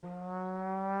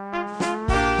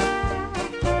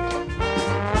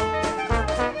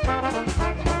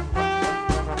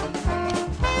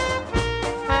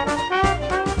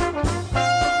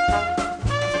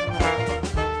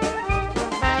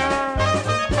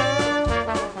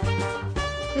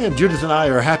And Judith and I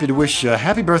are happy to wish a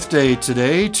happy birthday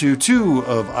today to two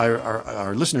of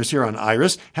our listeners here on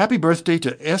Iris. Happy birthday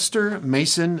to Esther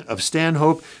Mason of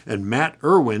Stanhope and Matt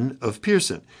Irwin of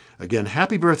Pearson. Again,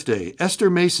 happy birthday,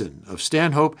 Esther Mason of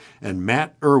Stanhope and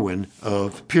Matt Irwin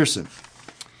of Pearson.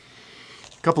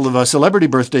 A couple of celebrity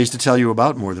birthdays to tell you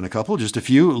about, more than a couple, just a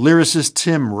few. Lyricist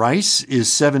Tim Rice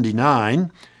is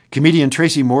 79. Comedian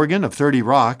Tracy Morgan of 30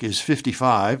 Rock is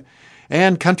 55.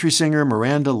 And country singer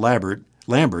Miranda Lambert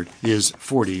is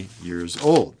 40 years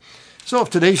old. So if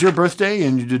today's your birthday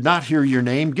and you did not hear your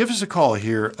name, give us a call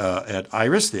here at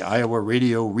IRIS, the Iowa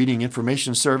Radio Reading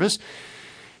Information Service.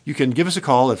 You can give us a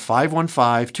call at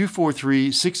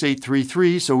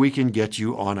 515-243-6833 so we can get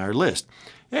you on our list.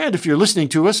 And if you're listening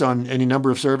to us on any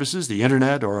number of services, the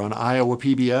internet or on Iowa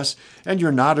PBS, and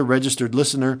you're not a registered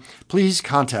listener, please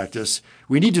contact us.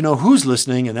 We need to know who's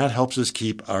listening, and that helps us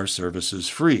keep our services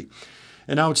free.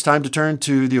 And now it's time to turn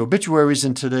to the obituaries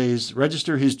in today's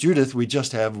register. Here's Judith. We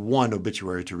just have one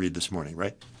obituary to read this morning,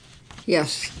 right?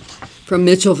 Yes. From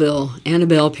Mitchellville,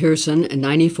 Annabelle Pearson,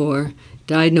 94,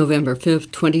 died November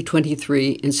 5th,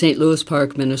 2023, in St. Louis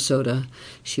Park, Minnesota.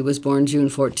 She was born June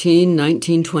 14,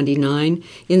 1929,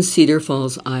 in Cedar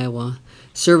Falls, Iowa.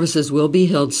 Services will be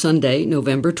held Sunday,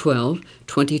 November 12,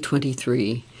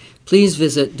 2023. Please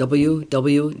visit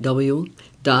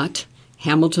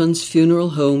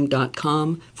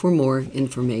www.hamiltonsfuneralhome.com for more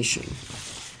information.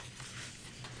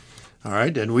 All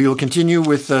right, and we will continue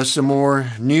with some more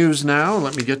news now.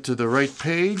 Let me get to the right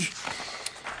page.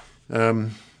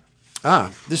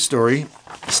 This story.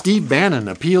 Steve Bannon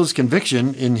appeals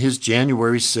conviction in his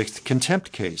January 6th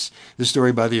contempt case. This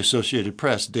story by the Associated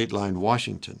Press, Dateline,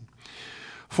 Washington.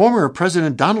 Former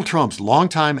President Donald Trump's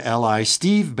longtime ally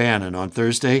Steve Bannon on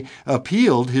Thursday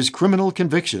appealed his criminal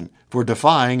conviction for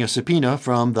defying a subpoena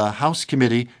from the House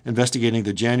committee investigating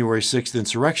the January 6th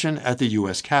insurrection at the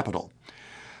U.S. Capitol.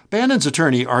 Bannon's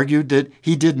attorney argued that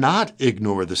he did not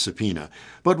ignore the subpoena,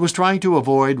 but was trying to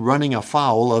avoid running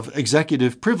afoul of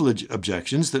executive privilege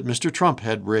objections that Mr. Trump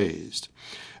had raised.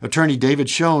 Attorney David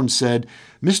Schoen said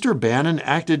Mr. Bannon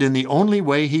acted in the only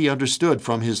way he understood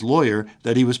from his lawyer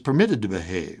that he was permitted to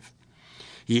behave.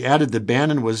 He added that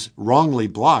Bannon was wrongly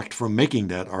blocked from making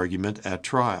that argument at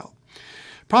trial.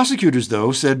 Prosecutors,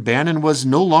 though, said Bannon was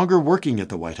no longer working at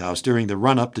the White House during the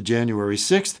run-up to January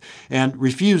 6th and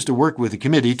refused to work with the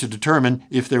committee to determine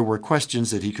if there were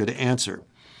questions that he could answer.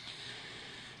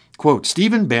 Quote,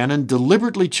 Stephen Bannon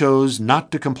deliberately chose not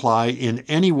to comply in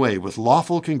any way with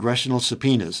lawful congressional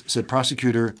subpoenas, said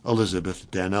prosecutor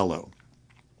Elizabeth Danello.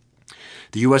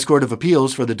 The U.S. Court of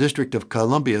Appeals for the District of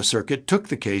Columbia Circuit took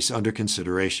the case under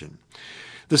consideration.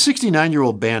 The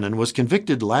 69-year-old Bannon was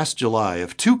convicted last July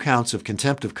of 2 counts of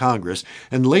contempt of Congress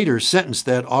and later sentenced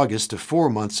that August to 4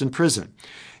 months in prison.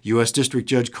 U.S. District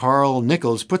Judge Carl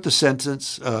Nichols put the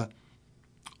sentence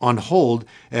on hold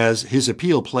as his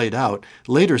appeal played out,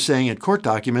 later saying in court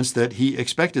documents that he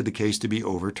expected the case to be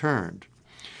overturned.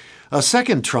 A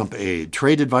second Trump aide,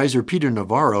 trade advisor Peter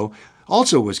Navarro,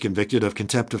 also was convicted of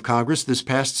contempt of Congress this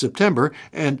past September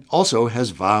and also has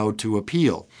vowed to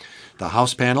appeal. The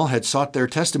House panel had sought their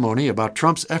testimony about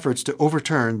Trump's efforts to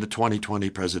overturn the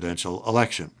 2020 presidential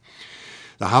election.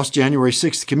 The House January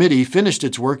 6th committee finished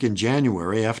its work in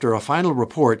January after a final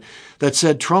report that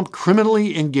said Trump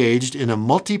criminally engaged in a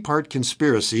multi-part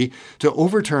conspiracy to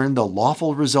overturn the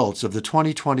lawful results of the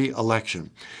 2020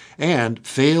 election and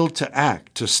failed to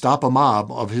act to stop a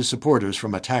mob of his supporters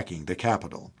from attacking the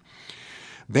Capitol.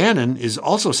 Bannon is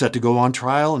also set to go on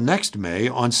trial next May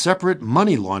on separate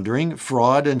money laundering,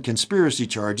 fraud, and conspiracy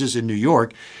charges in New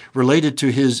York related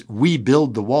to his We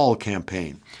Build the Wall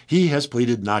campaign. He has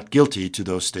pleaded not guilty to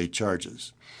those state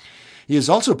charges. He has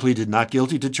also pleaded not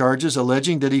guilty to charges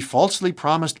alleging that he falsely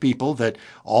promised people that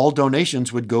all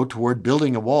donations would go toward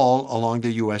building a wall along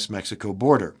the U.S.-Mexico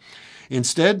border.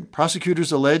 Instead,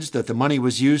 prosecutors alleged that the money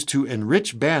was used to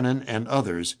enrich Bannon and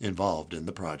others involved in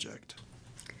the project.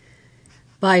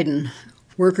 Biden.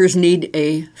 Workers need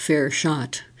a fair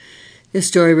shot. This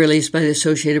story released by the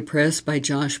Associated Press by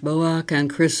Josh Boak and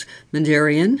Chris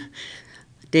Mandarian.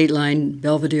 Dateline,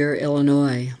 Belvedere,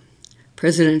 Illinois.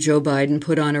 President Joe Biden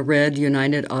put on a red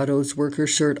United Autos worker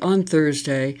shirt on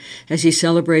Thursday as he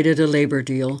celebrated a labor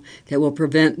deal that will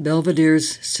prevent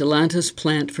Belvedere's Stellantis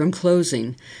plant from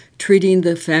closing, treating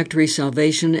the factory's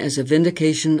salvation as a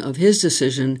vindication of his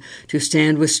decision to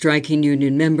stand with striking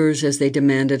union members as they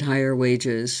demanded higher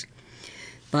wages.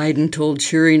 Biden told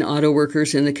cheering auto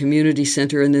workers in the community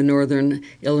center in the northern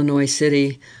Illinois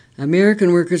city,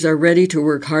 American workers are ready to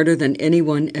work harder than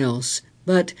anyone else,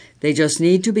 but they just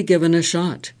need to be given a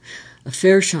shot, a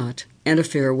fair shot, and a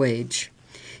fair wage.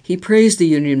 He praised the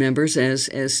union members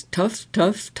as tough,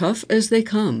 tough, tough as they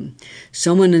come.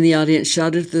 Someone in the audience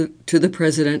shouted to the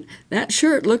president, "That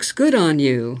shirt looks good on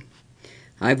you."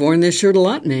 "I've worn this shirt a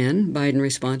lot, man," Biden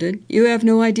responded. "You have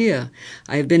no idea.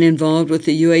 I have been involved with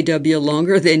the UAW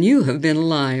longer than you have been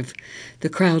alive." The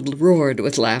crowd roared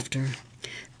with laughter.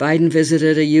 Biden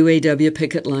visited a UAW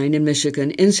picket line in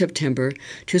Michigan in September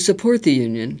to support the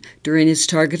union during its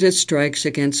targeted strikes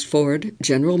against Ford,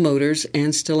 General Motors,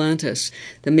 and Stellantis,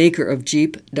 the maker of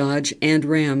Jeep, Dodge, and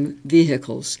Ram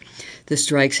vehicles. The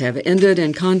strikes have ended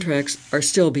and contracts are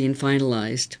still being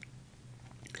finalized.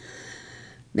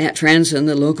 Matt Franzen,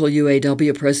 the local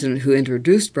UAW president who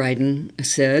introduced Biden,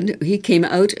 said he came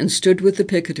out and stood with the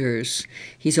picketers.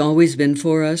 He's always been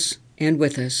for us and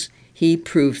with us. He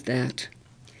proved that.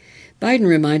 Biden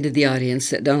reminded the audience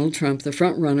that Donald Trump, the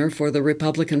frontrunner for the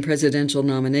Republican presidential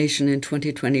nomination in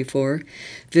 2024,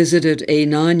 visited a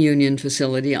non-union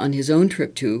facility on his own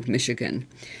trip to Michigan.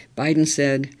 Biden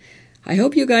said, "I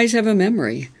hope you guys have a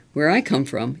memory. Where I come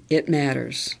from, it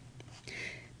matters."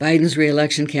 Biden's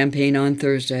re-election campaign on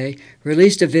Thursday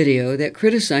released a video that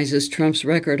criticizes Trump's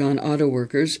record on auto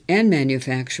workers and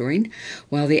manufacturing,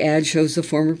 while the ad shows the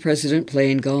former president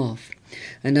playing golf.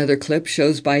 Another clip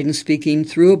shows Biden speaking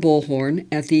through a bullhorn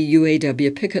at the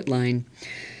UAW picket line.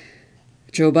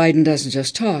 "Joe Biden doesn't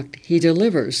just talk, he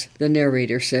delivers," the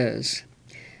narrator says.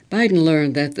 Biden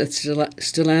learned that the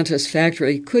Stellantis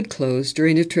factory could close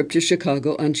during a trip to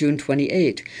Chicago on June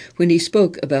 28, when he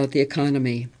spoke about the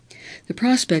economy. The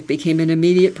prospect became an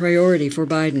immediate priority for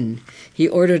Biden. He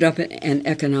ordered up an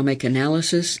economic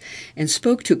analysis and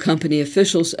spoke to company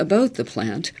officials about the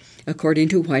plant, according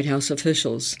to White House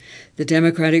officials. The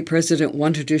Democratic president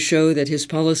wanted to show that his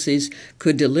policies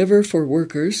could deliver for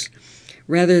workers,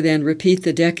 rather than repeat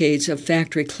the decades of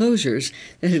factory closures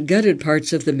that had gutted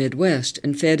parts of the Midwest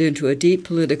and fed into a deep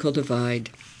political divide.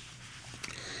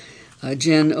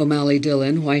 Jen O'Malley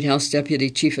Dillon, White House Deputy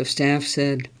Chief of Staff,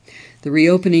 said, "The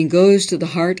reopening goes to the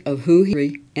heart of who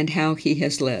he and how he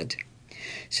has led."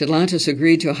 Stellantis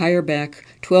agreed to hire back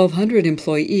 1,200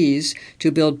 employees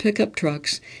to build pickup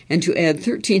trucks and to add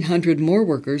 1,300 more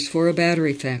workers for a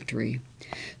battery factory.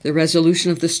 The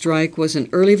resolution of the strike was an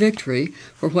early victory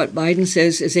for what Biden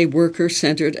says is a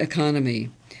worker-centered economy.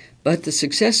 But the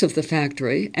success of the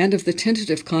factory and of the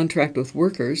tentative contract with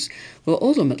workers will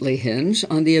ultimately hinge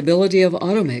on the ability of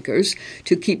automakers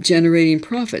to keep generating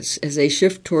profits as they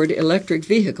shift toward electric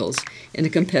vehicles in a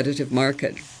competitive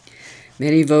market.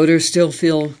 Many voters still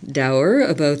feel dour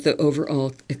about the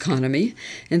overall economy,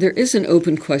 and there is an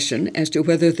open question as to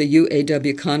whether the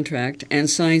UAW contract and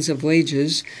signs of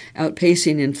wages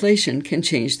outpacing inflation can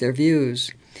change their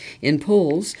views. In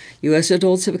polls, U.S.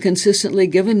 adults have consistently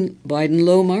given Biden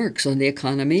low marks on the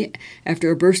economy after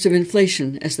a burst of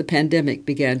inflation as the pandemic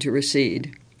began to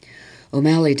recede.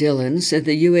 O'Malley Dillon said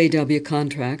the UAW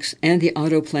contracts and the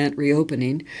auto plant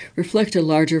reopening reflect a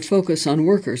larger focus on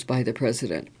workers by the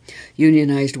president.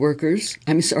 Unionized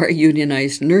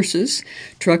nurses,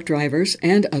 truck drivers,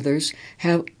 and others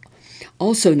have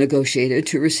also negotiated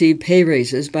to receive pay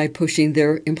raises by pushing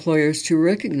their employers to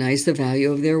recognize the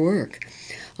value of their work.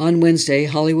 On Wednesday,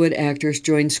 Hollywood actors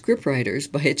joined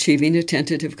scriptwriters by achieving a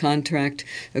tentative contract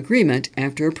agreement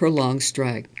after a prolonged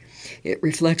strike. It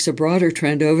reflects a broader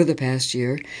trend over the past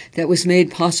year that was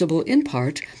made possible in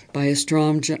part by a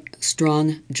strong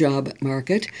job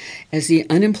market, as the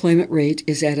unemployment rate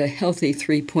is at a healthy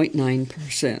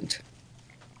 3.9%.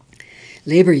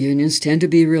 Labor unions tend to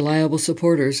be reliable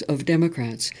supporters of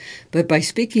Democrats, but by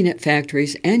speaking at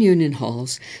factories and union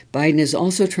halls, Biden is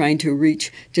also trying to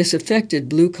reach disaffected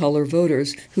blue-collar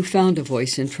voters who found a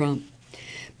voice in Trump.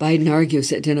 Biden argues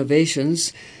that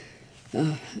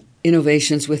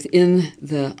innovations within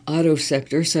the auto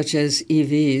sector, such as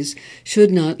EVs, should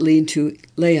not lead to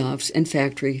layoffs and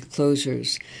factory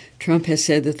closures. Trump has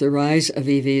said that the rise of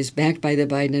EVs backed by the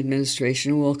Biden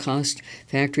administration will cost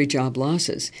factory job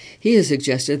losses. He has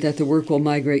suggested that the work will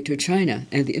migrate to China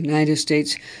and the United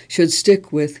States should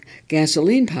stick with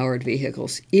gasoline-powered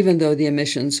vehicles, even though the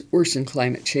emissions worsen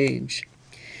climate change.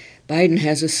 Biden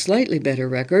has a slightly better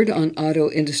record on auto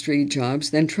industry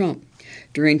jobs than Trump.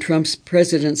 During Trump's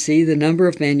presidency, the number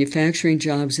of manufacturing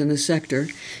jobs in the sector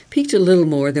peaked a little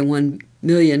more than 1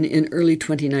 million in early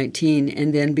 2019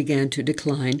 and then began to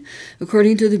decline,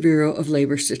 according to the Bureau of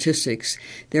Labor Statistics.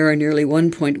 There are nearly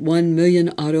 1.1 million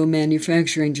auto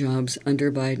manufacturing jobs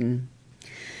under Biden.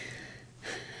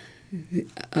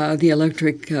 The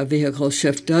electric vehicle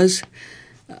shift does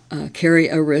carry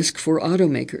a risk for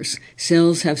automakers.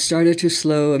 Sales have started to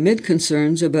slow amid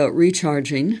concerns about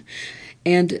recharging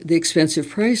and the expensive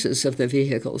prices of the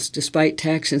vehicles, despite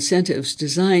tax incentives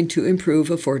designed to improve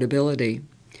affordability.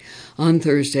 On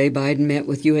Thursday, Biden met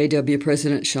with UAW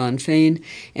President Shawn Fain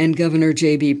and Governor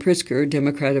J.B. Pritzker,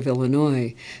 Democrat of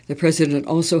Illinois. The president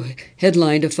also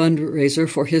headlined a fundraiser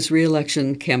for his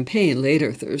re-election campaign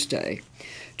later Thursday.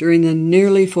 During the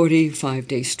nearly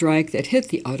 45-day strike that hit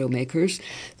the automakers,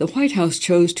 the White House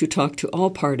chose to talk to all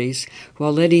parties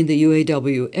while letting the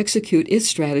UAW execute its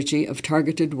strategy of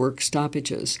targeted work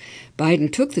stoppages.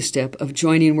 Biden took the step of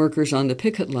joining workers on the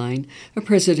picket line, a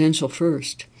presidential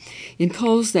first. In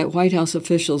calls that White House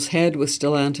officials had with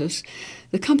Stellantis,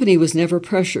 the company was never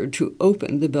pressured to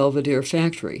open the Belvidere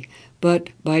factory, but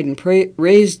Biden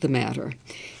raised the matter.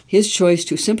 His choice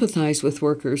to sympathize with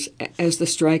workers as the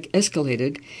strike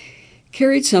escalated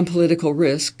carried some political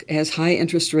risk, as high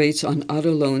interest rates on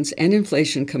auto loans and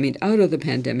inflation coming out of the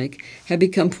pandemic have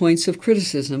become points of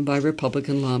criticism by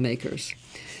Republican lawmakers.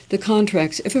 The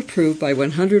contracts, if approved by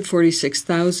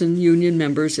 146,000 union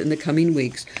members in the coming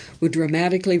weeks, would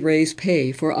dramatically raise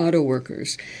pay for auto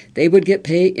workers. They would get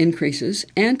pay increases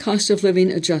and cost of living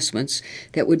adjustments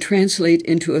that would translate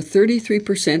into a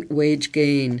 33% wage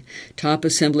gain. Top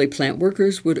assembly plant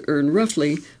workers would earn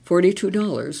roughly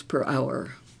 $42 per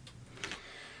hour.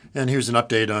 And here's an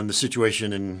update on the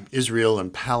situation in Israel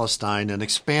and Palestine. An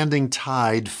expanding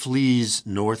tide flees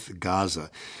North Gaza.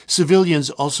 Civilians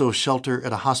also shelter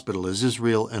at a hospital as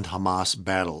Israel and Hamas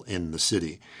battle in the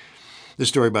city. The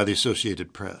story by the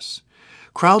Associated Press.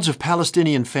 Crowds of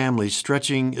Palestinian families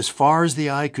stretching as far as the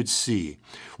eye could see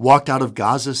walked out of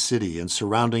Gaza City and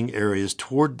surrounding areas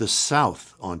toward the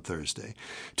south on Thursday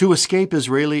to escape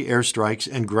Israeli airstrikes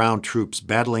and ground troops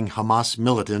battling Hamas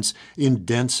militants in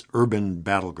dense urban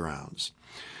battlegrounds.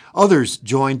 Others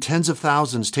joined tens of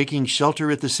thousands taking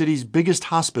shelter at the city's biggest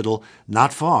hospital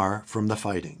not far from the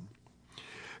fighting.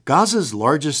 Gaza's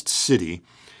largest city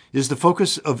is the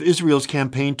focus of Israel's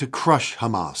campaign to crush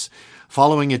Hamas,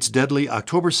 following its deadly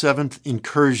October 7th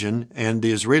incursion, and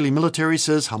the Israeli military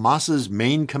says Hamas's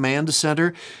main command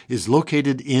center is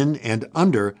located in and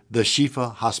under the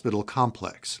Shifa hospital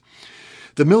complex.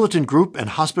 The militant group and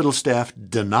hospital staff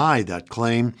deny that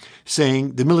claim,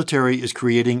 saying the military is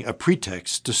creating a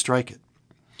pretext to strike it.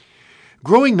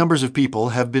 Growing numbers of people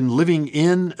have been living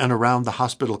in and around the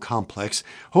hospital complex,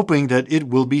 hoping that it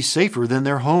will be safer than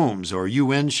their homes or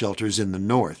UN shelters in the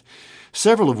north,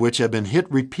 several of which have been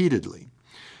hit repeatedly.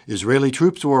 Israeli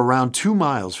troops were around 2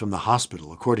 miles from the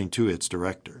hospital, according to its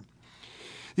director.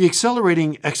 The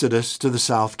accelerating exodus to the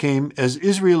south came as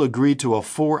Israel agreed to a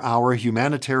 4-hour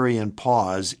humanitarian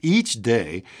pause each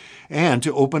day and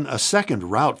to open a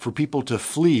second route for people to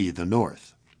flee the north.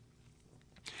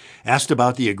 Asked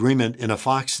about the agreement in a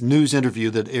Fox News interview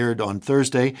that aired on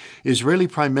Thursday, Israeli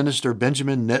Prime Minister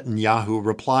Benjamin Netanyahu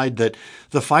replied that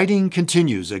the fighting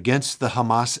continues against the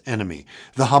Hamas enemy,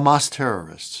 the Hamas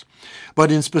terrorists,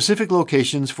 but in specific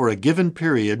locations for a given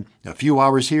period, a few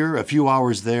hours here, a few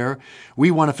hours there,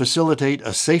 we want to facilitate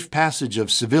a safe passage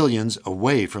of civilians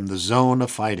away from the zone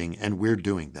of fighting, and we're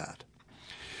doing that.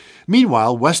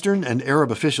 Meanwhile, Western and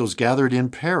Arab officials gathered in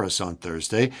Paris on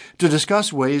Thursday to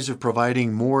discuss ways of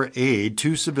providing more aid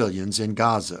to civilians in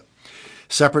Gaza.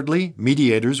 Separately,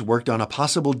 mediators worked on a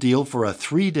possible deal for a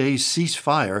 3-day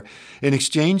ceasefire in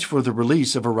exchange for the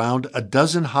release of around a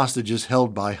dozen hostages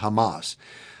held by Hamas.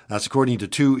 That's according to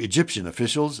 2 Egyptian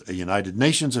officials, a United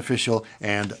Nations official,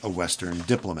 and a Western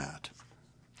diplomat.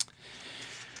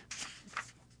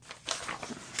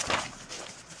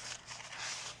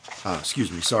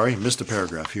 Missed a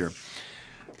paragraph here.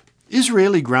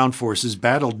 Israeli ground forces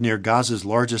battled near Gaza's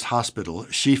largest hospital,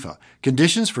 Shifa.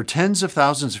 Conditions for tens of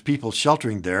thousands of people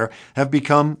sheltering there have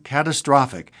become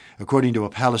catastrophic, according to a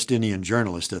Palestinian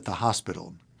journalist at the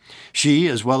hospital. She,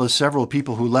 as well as several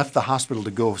people who left the hospital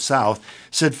to go south,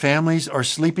 said families are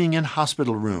sleeping in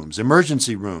hospital rooms,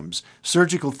 emergency rooms,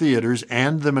 surgical theaters,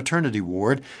 and the maternity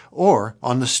ward, or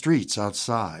on the streets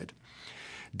outside.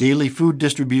 Daily food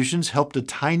distributions helped a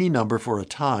tiny number for a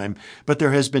time, but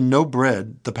there has been no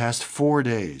bread the past 4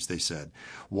 days, they said.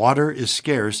 Water is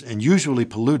scarce and usually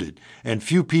polluted, and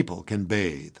few people can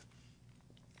bathe.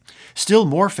 Still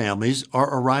more families are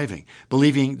arriving,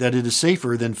 believing that it is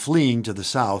safer than fleeing to the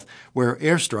south, where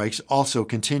airstrikes also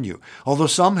continue, although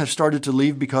some have started to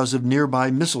leave because of nearby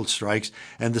missile strikes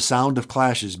and the sound of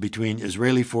clashes between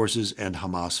Israeli forces and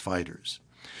Hamas fighters.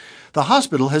 The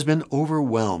hospital has been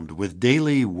overwhelmed with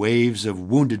daily waves of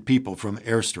wounded people from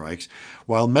airstrikes,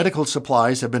 while medical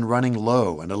supplies have been running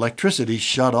low and electricity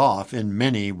shut off in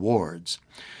many wards.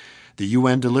 The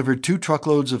UN delivered 2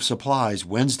 truckloads of supplies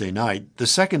Wednesday night, the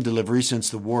second delivery since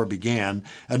the war began,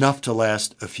 enough to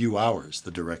last a few hours,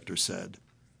 the director said.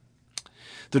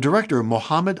 The director,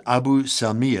 Mohammed Abu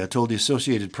Salmiya, told the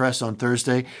Associated Press on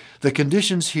Thursday, "The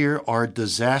conditions here are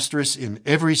disastrous in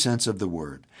every sense of the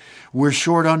word. We're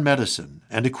short on medicine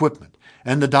and equipment,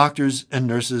 and the doctors and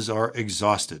nurses are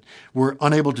exhausted. We're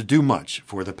unable to do much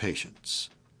for the patients."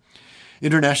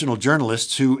 International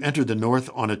journalists who entered the north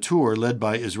on a tour led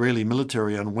by Israeli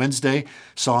military on Wednesday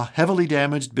saw heavily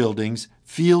damaged buildings,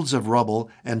 fields of rubble,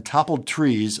 and toppled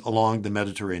trees along the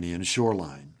Mediterranean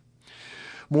shoreline.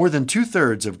 More than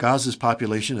two-thirds of Gaza's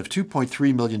population of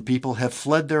 2.3 million people have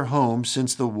fled their homes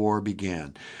since the war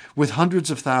began, with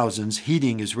hundreds of thousands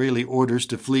heeding Israeli orders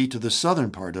to flee to the southern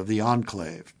part of the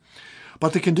enclave.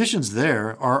 But the conditions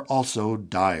there are also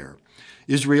dire.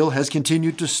 Israel has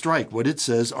continued to strike what it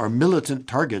says are militant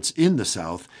targets in the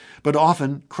south, but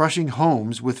often crushing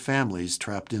homes with families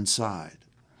trapped inside.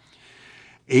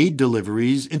 Aid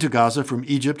deliveries into Gaza from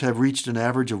Egypt have reached an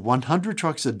average of 100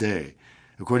 trucks a day,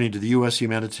 according to the U.S.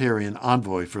 humanitarian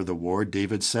envoy for the war,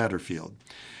 David Satterfield.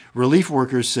 Relief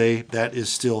workers say that is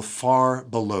still far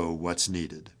below what's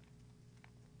needed.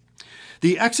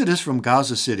 The exodus from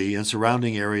Gaza City and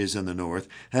surrounding areas in the north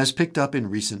has picked up in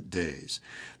recent days.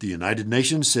 The United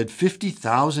Nations said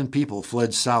 50,000 people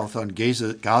fled south on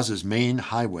Gaza's main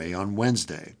highway on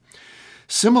Wednesday.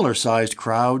 Similar-sized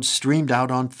crowds streamed out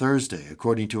on Thursday,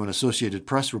 according to an Associated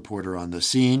Press reporter on the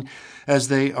scene, as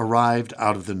they arrived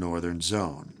out of the northern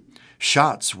zone.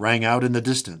 Shots rang out in the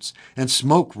distance, and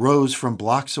smoke rose from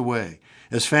blocks away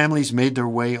as families made their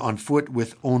way on foot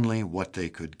with only what they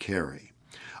could carry.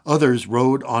 Others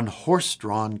rode on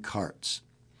horse-drawn carts.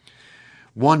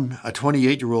 One, a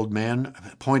 28-year-old man,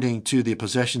 pointing to the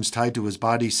possessions tied to his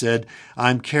body, said,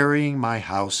 "I'm carrying my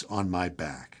house on my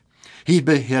back." He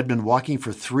had been walking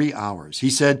for 3 hours. He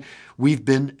said, "We've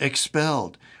been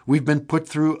expelled. We've been put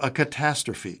through a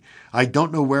catastrophe. I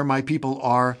don't know where my people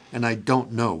are, and I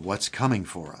don't know what's coming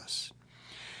for us."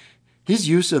 His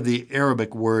use of the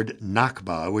Arabic word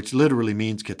Nakba, which literally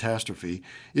means catastrophe,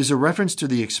 is a reference to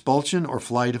the expulsion or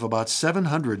flight of about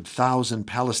 700,000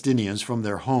 Palestinians from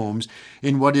their homes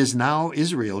in what is now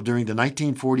Israel during the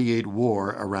 1948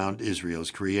 war around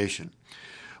Israel's creation.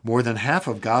 More than half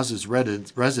of Gaza's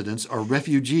residents are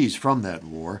refugees from that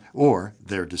war or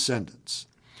their descendants.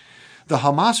 The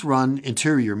Hamas-run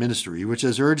Interior Ministry, which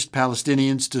has urged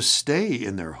Palestinians to stay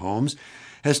in their homes,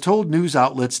 has told news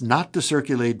outlets not to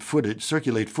circulate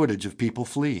footage of people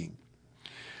fleeing.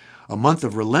 A month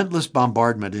of relentless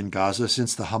bombardment in Gaza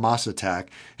since the Hamas attack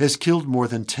has killed more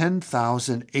than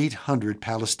 10,800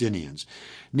 Palestinians,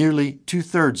 nearly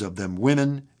two-thirds of them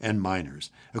women and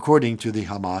minors, according to the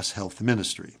Hamas Health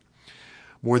Ministry.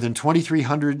 More than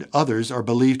 2,300 others are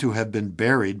believed to have been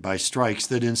buried by strikes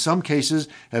that in some cases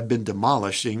have been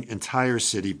demolishing entire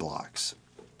city blocks.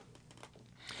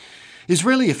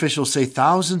 Israeli officials say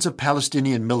thousands of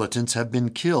Palestinian militants have been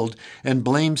killed and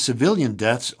blame civilian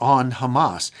deaths on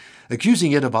Hamas,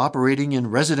 accusing it of operating in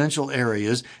residential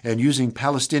areas and using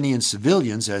Palestinian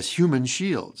civilians as human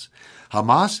shields.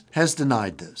 Hamas has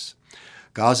denied this.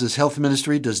 Gaza's health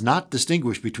ministry does not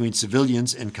distinguish between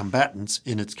civilians and combatants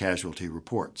in its casualty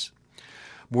reports.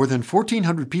 More than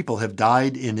 1,400 people have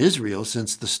died in Israel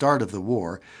since the start of the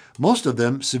war, most of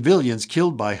them civilians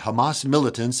killed by Hamas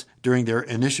militants during their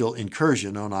initial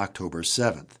incursion on October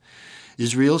 7th.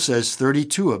 Israel says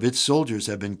 32 of its soldiers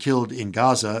have been killed in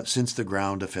Gaza since the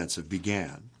ground offensive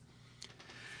began.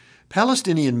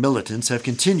 Palestinian militants have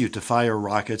continued to fire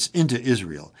rockets into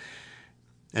Israel,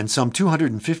 and some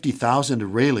 250,000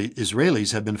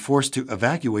 Israelis have been forced to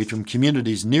evacuate from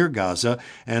communities near Gaza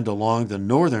and along the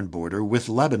northern border with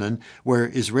Lebanon,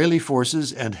 where Israeli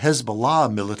forces and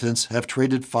Hezbollah militants have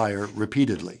traded fire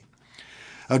repeatedly.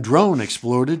 A drone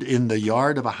exploded in the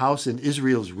yard of a house in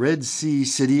Israel's Red Sea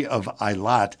city of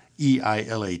Eilat,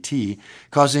 E-I-L-A-T,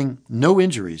 causing no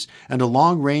injuries, and a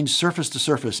long-range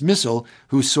surface-to-surface missile,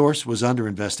 whose source was under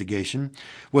investigation,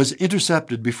 was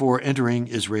intercepted before entering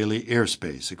Israeli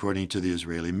airspace, according to the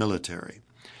Israeli military.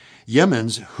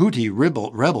 Yemen's Houthi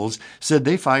rebels said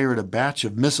they fired a batch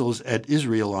of missiles at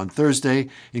Israel on Thursday,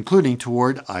 including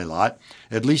toward Eilat,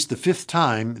 at least the fifth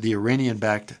time the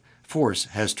Iranian-backed force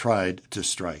has tried to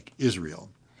strike Israel.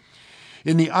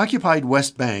 In the occupied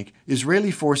West Bank,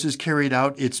 Israeli forces carried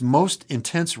out its most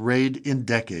intense raid in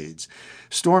decades,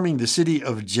 storming the city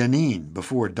of Jenin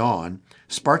before dawn,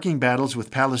 sparking battles with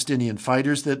Palestinian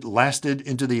fighters that lasted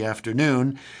into the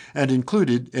afternoon and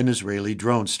included an Israeli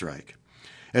drone strike.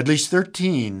 At least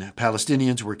 13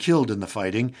 Palestinians were killed in the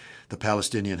fighting, the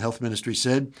Palestinian Health Ministry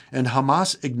said, and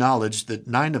Hamas acknowledged that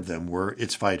 9 of them were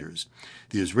its fighters.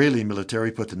 The Israeli military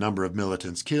put the number of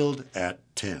militants killed at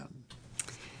 10.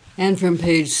 And from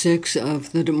page 6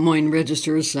 of the Des Moines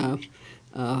Register's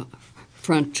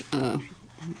front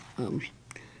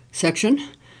section.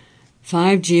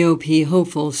 5 GOP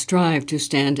hopefuls strive to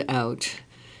stand out.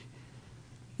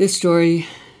 This story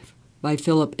by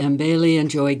Philip M. Bailey and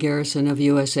Joey Garrison of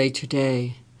USA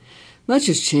Today. Much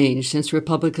has changed since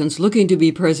Republicans looking to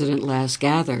be president last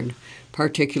gathered,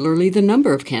 particularly the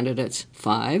number of candidates,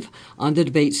 5, on the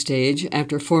debate stage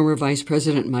after former Vice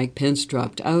President Mike Pence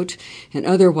dropped out and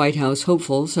other White House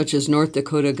hopefuls, such as North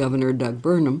Dakota Governor Doug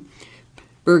Burgum,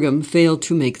 failed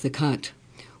to make the cut.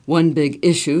 One big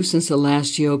issue since the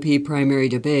last GOP primary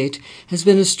debate has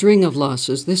been a string of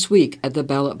losses this week at the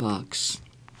ballot box.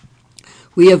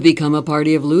 We have become a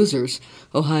party of losers,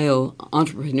 Ohio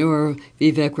entrepreneur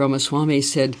Vivek Ramaswamy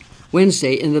said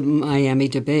Wednesday in the Miami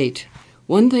debate.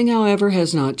 One thing, however,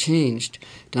 has not changed: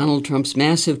 Donald Trump's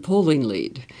massive polling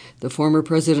lead. The former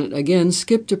president again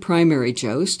skipped a primary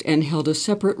joust and held a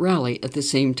separate rally at the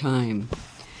same time.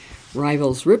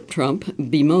 Rivals Rip Trump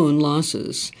bemoan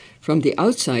losses. From the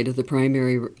outset of the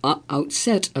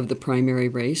primary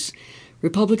race,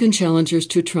 Republican challengers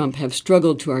to Trump have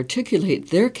struggled to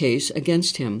articulate their case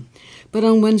against him, but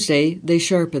on Wednesday they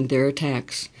sharpened their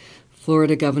attacks.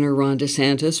 Florida Governor Ron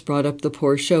DeSantis brought up the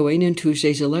poor showing in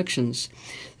Tuesday's elections.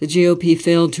 The GOP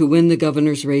failed to win the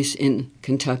governor's race in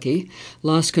Kentucky,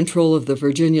 lost control of the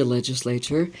Virginia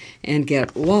legislature, and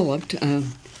got walloped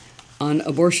on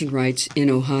abortion rights in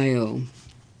Ohio.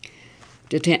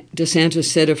 DeSantis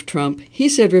said of Trump, he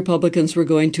said Republicans were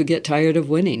going to get tired of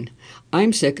winning.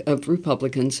 I'm sick of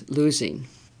Republicans losing.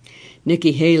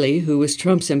 Nikki Haley, who was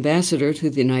Trump's ambassador to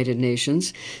the United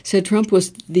Nations, said Trump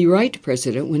was the right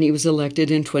president when he was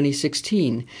elected in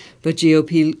 2016, but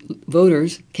GOP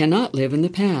voters cannot live in the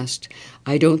past.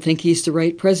 I don't think he's the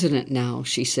right president now,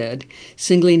 she said,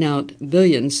 singling out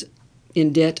billions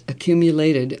in debt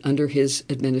accumulated under his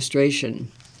administration.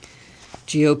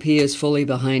 GOP is fully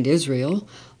behind Israel.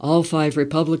 All 5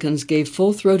 Republicans gave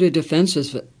full-throated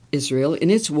defenses of Israel in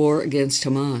its war against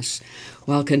Hamas,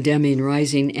 while condemning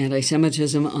rising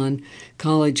anti-Semitism on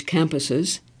college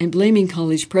campuses and blaming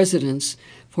college presidents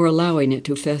for allowing it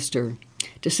to fester.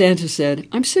 DeSantis said,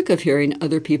 I'm sick of hearing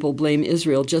other people blame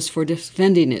Israel just for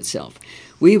defending itself.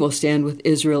 We will stand with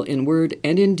Israel in word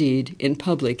and in deed, in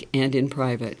public and in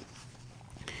private.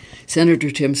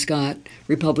 Senator Tim Scott,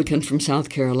 Republican from South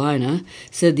Carolina,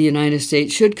 said the United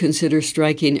States should consider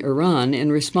striking Iran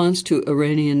in response to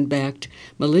Iranian-backed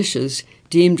militias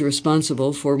deemed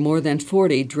responsible for more than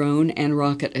 40 drone and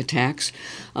rocket attacks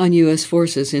on U.S.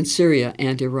 forces in Syria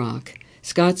and Iraq.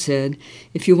 Scott said,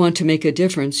 if you want to make a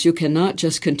difference, you cannot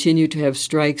just continue to have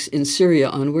strikes in Syria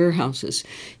on warehouses.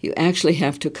 You actually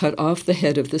have to cut off the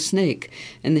head of the snake,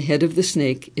 and the head of the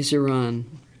snake is Iran.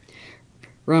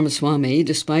 Ramaswamy,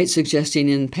 despite suggesting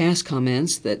in past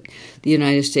comments that the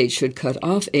United States should cut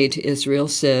off aid to Israel,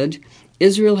 said,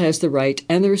 Israel has the right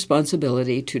and the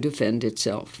responsibility to defend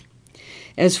itself.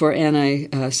 As for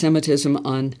anti-Semitism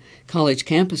on college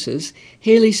campuses,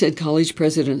 Haley said college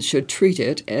presidents should treat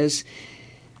it as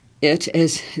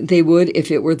they would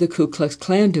if it were the Ku Klux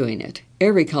Klan doing it.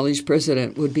 Every college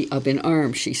president would be up in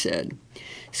arms, she said.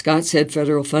 Scott said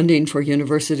federal funding for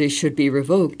universities should be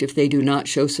revoked if they do not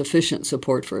show sufficient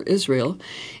support for Israel,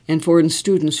 and foreign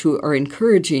students who are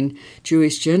encouraging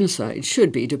Jewish genocide should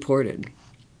be deported.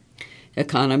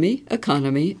 Economy,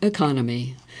 economy,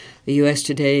 economy. The U.S.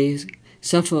 Today's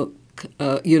Suffolk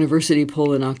University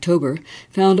poll in October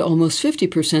found almost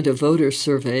 50% of voters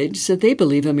surveyed said they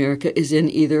believe America is in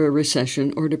either a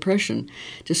recession or depression,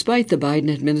 despite the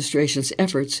Biden administration's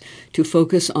efforts to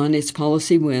focus on its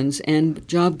policy wins and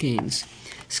job gains.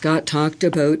 Scott talked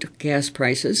about gas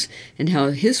prices and how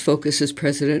his focus as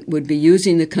president would be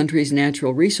using the country's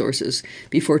natural resources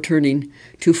before turning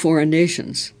to foreign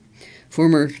nations.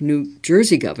 Former New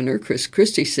Jersey Governor Chris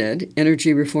Christie said,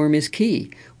 energy reform is key.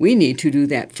 We need to do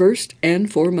that first and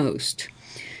foremost.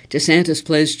 DeSantis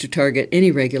pledged to target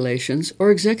any regulations or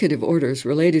executive orders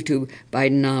related to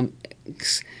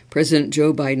Bidenomics, President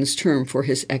Joe Biden's term for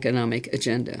his economic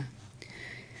agenda.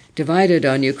 Divided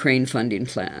on Ukraine funding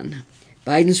plan.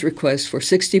 Biden's request for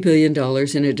 $60 billion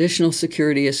in additional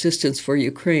security assistance for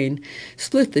Ukraine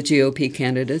split the GOP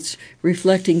candidates,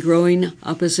 reflecting growing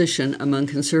opposition among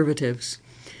conservatives.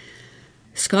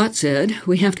 Scott said,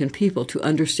 we have people to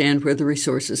understand where the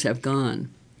resources have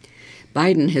gone.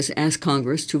 Biden has asked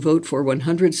Congress to vote for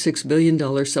 $106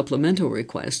 billion supplemental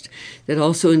request that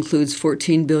also includes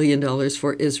 $14 billion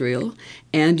for Israel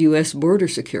and U.S. border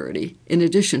security, in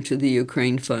addition to the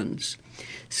Ukraine funds.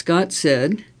 Scott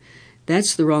said,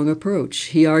 that's the wrong approach.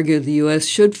 He argued the U.S.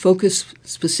 should focus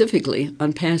specifically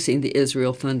on passing the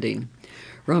Israel funding.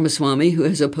 Ramaswamy, who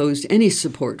has opposed any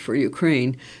support for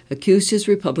Ukraine, accused his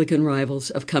Republican rivals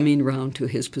of coming round to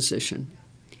his position.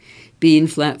 Being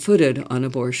flat-footed on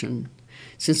abortion.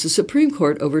 Since the Supreme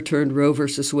Court overturned Roe v.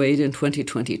 Wade in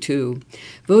 2022,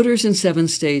 voters in 7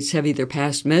 states have either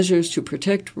passed measures to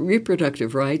protect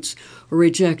reproductive rights or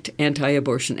reject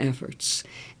anti-abortion efforts.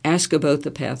 Asked about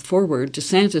the path forward,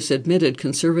 DeSantis admitted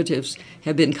conservatives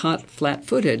have been caught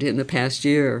flat-footed in the past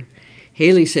year.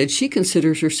 Haley said she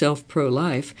considers herself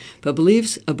pro-life, but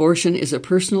believes abortion is a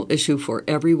personal issue for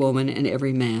every woman and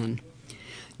every man.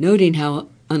 Noting how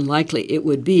unlikely it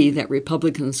would be that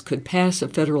Republicans could pass a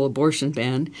federal abortion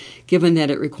ban, given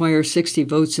that it requires 60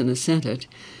 votes in the Senate,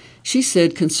 she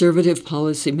said conservative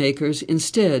policymakers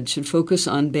instead should focus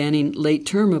on banning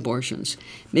late-term abortions,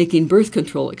 making birth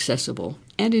control accessible,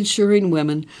 and ensuring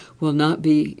women will not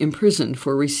be imprisoned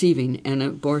for receiving an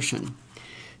abortion.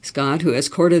 Scott, who has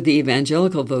courted the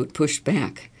evangelical vote, pushed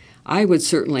back. I would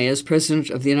certainly, as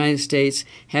President of the United States,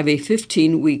 have a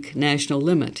 15-week national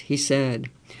limit, he said.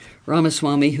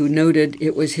 Ramaswamy, who noted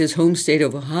it was his home state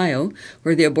of Ohio,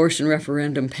 where the abortion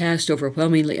referendum passed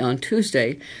overwhelmingly on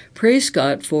Tuesday, praised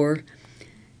Scott for,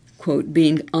 quote,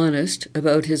 being honest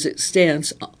about his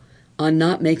stance on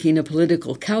not making a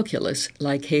political calculus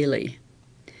like Haley.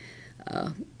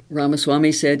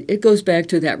 Ramaswamy said, it goes back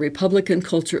to that Republican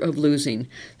culture of losing.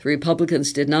 The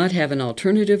Republicans did not have an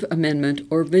alternative amendment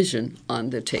or vision on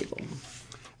the table.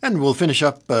 And we'll finish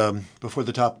up before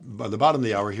the bottom of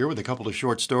the hour here with a couple of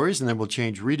short stories, and then we'll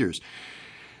change readers.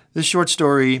 This short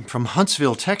story from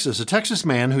Huntsville, Texas. A Texas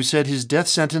man who said his death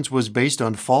sentence was based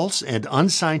on false and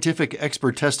unscientific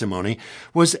expert testimony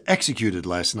was executed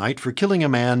last night for killing a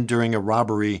man during a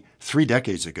robbery 3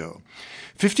 decades ago.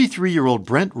 53-year-old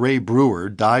Brent Ray Brewer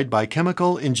died by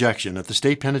chemical injection at the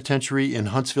state penitentiary in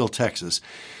Huntsville, Texas,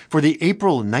 for the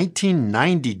April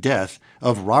 1990 death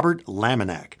of Robert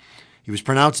Laminack. He was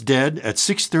pronounced dead at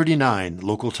 6:39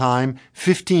 local time,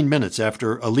 15 minutes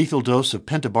after a lethal dose of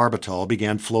pentobarbital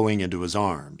began flowing into his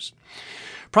arms.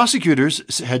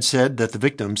 Prosecutors had said that the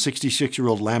victim,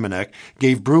 66-year-old Laminack,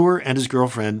 gave Brewer and his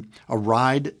girlfriend a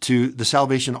ride to the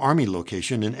Salvation Army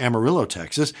location in Amarillo,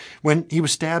 Texas, when he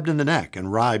was stabbed in the neck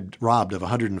and robbed of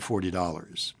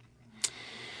 $140.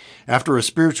 After a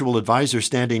spiritual advisor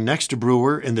standing next to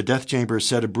Brewer in the death chamber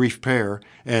said a brief prayer,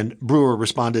 and Brewer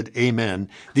responded, Amen,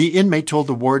 the inmate told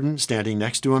the warden standing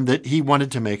next to him that he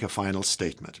wanted to make a final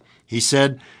statement. He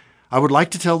said, I would like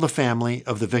to tell the family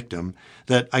of the victim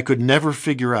that I could never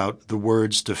figure out the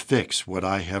words to fix what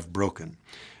I have broken.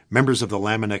 Members of the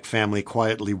Laminack family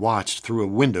quietly watched through a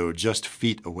window just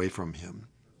feet away from him.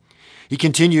 He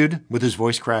continued, with his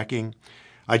voice cracking,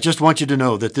 I just want you to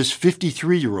know that this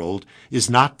 53-year-old is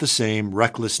not the same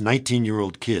reckless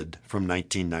 19-year-old kid from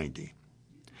 1990.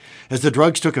 As the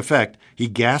drugs took effect, he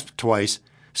gasped twice,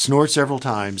 snored several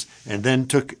times, and then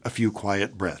took a few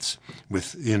quiet breaths.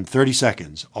 Within 30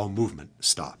 seconds, all movement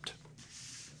stopped.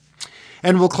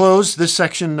 And we'll close this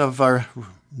section of our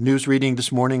news reading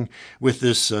this morning with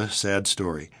this sad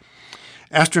story.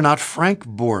 Astronaut Frank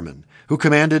Borman, who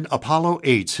commanded Apollo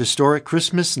 8's historic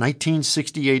Christmas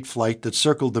 1968 flight that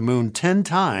circled the moon 10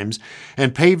 times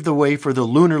and paved the way for the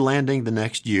lunar landing the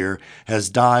next year, has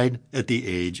died at the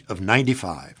age of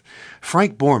 95.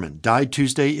 Frank Borman died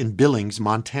Tuesday in Billings,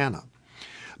 Montana.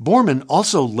 Borman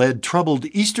also led troubled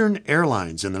Eastern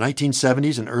Airlines in the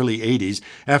 1970s and early 80s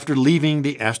after leaving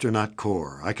the astronaut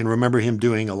corps. I can remember him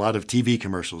doing a lot of TV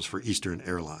commercials for Eastern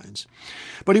Airlines.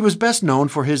 But he was best known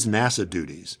for his NASA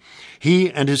duties. He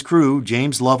and his crew,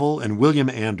 James Lovell and William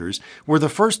Anders, were the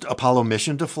first Apollo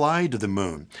mission to fly to the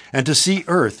moon and to see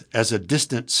Earth as a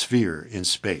distant sphere in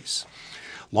space.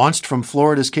 Launched from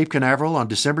Florida's Cape Canaveral on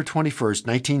December 21,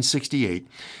 1968,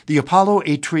 the Apollo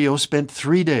 8 trio spent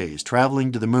 3 days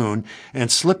traveling to the moon and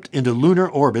slipped into lunar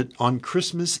orbit on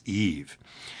Christmas Eve.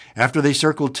 After they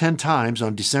circled 10 times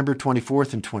on December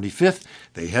 24th and 25th,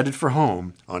 they headed for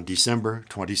home on December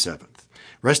 27th.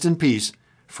 Rest in peace,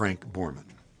 Frank Borman.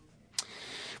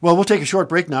 Well, we'll take a short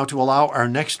break now to allow our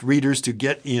next readers to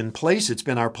get in place. It's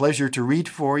been our pleasure to read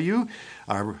for you.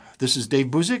 This is Dave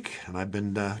Buzik, and I've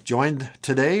been joined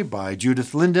today by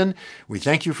Judith Linden. We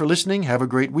thank you for listening. Have a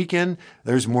great weekend.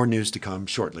 There's more news to come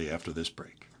shortly after this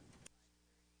break.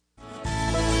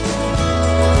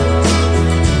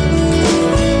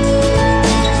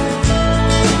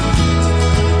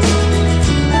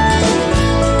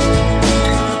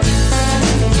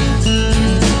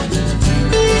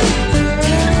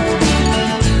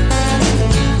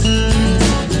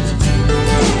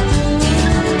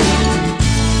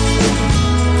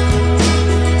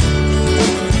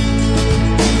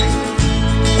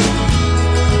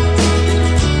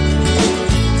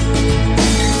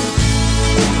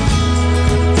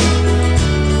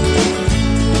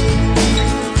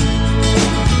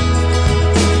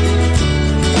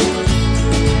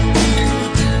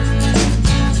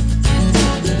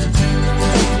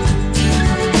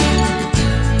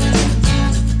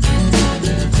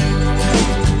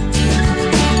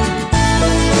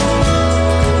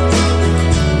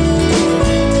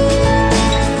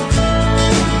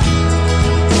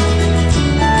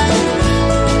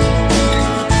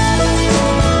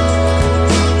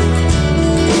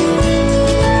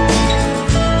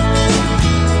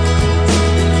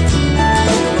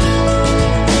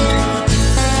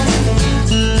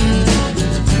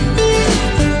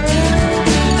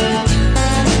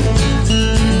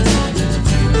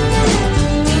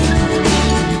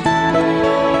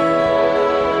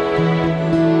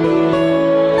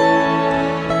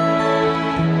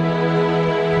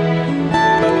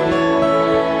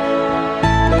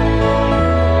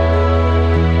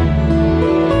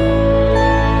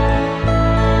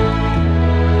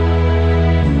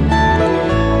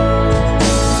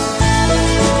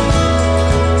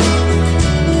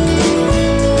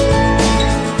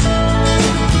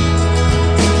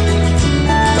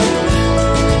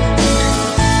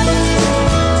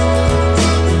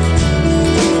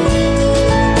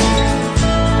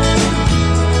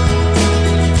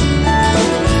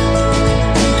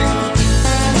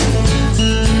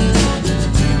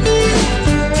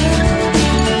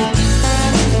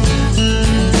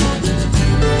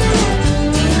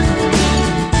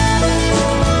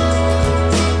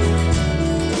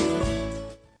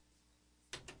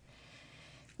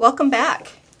 Welcome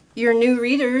back. Your new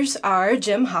readers are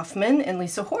Jim Hoffman and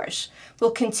Lisa Horsch.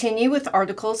 We'll continue with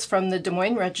articles from the Des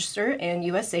Moines Register and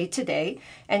USA Today.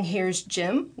 And here's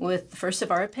Jim with the first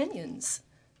of our opinions.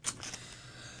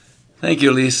 Thank you,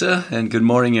 Lisa, and good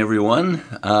morning, everyone.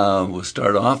 We'll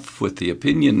start off with the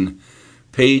opinion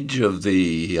page of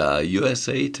the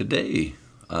USA Today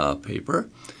paper.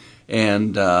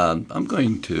 And I'm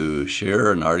going to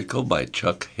share an article by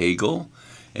Chuck Hagel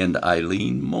and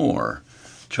Eileen Moore.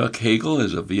 Chuck Hagel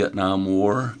is a Vietnam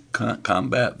War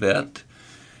combat vet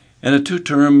and a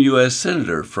two-term U.S.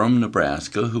 Senator from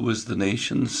Nebraska who was the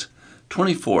nation's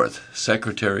 24th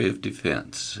Secretary of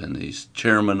Defense, and he's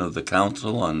chairman of the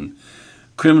Council on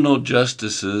Criminal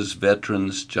Justice's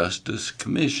Veterans Justice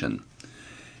Commission.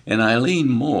 And Eileen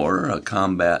Moore, a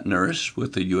combat nurse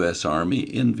with the U.S. Army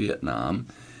in Vietnam,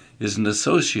 is an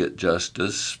Associate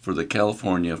Justice for the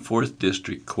California 4th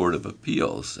District Court of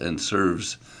Appeals and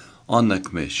serves on the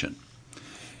commission.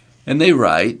 And they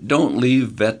write, "Don't leave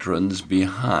veterans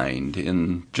behind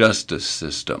in justice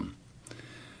system."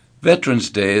 Veterans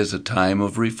Day is a time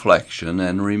of reflection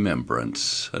and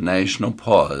remembrance, a national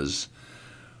pause,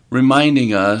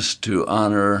 reminding us to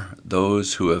honor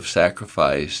those who have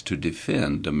sacrificed to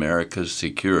defend America's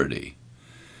security.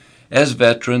 As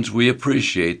veterans, we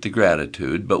appreciate the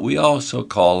gratitude, but we also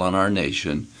call on our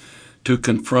nation to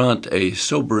confront a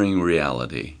sobering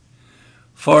reality.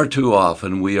 Far too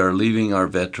often we are leaving our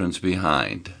veterans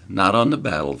behind, not on the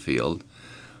battlefield,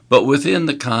 but within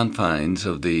the confines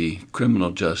of the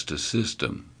criminal justice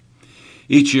system.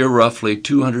 Each year, roughly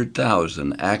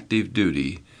 200,000 active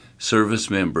duty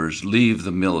service members leave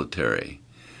the military.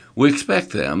 We expect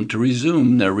them to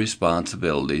resume their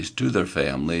responsibilities to their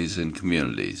families and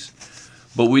communities,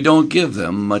 but we don't give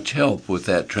them much help with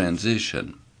that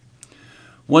transition.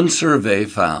 One survey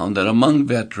found that among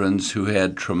veterans who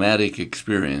had traumatic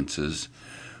experiences,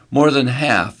 more than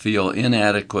half feel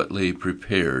inadequately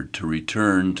prepared to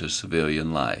return to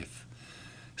civilian life.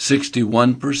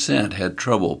 61% had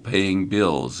trouble paying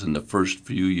bills in the first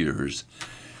few years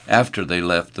after they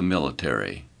left the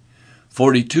military.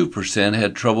 42%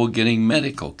 had trouble getting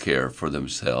medical care for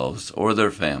themselves or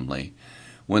their family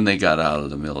when they got out of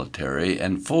the military,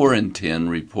 and 4 in 10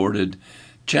 reported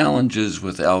challenges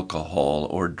with alcohol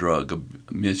or drug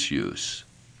misuse.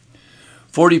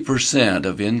 40%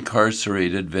 of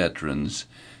incarcerated veterans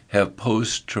have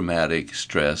post-traumatic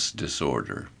stress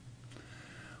disorder.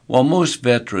 While most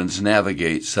veterans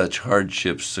navigate such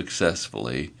hardships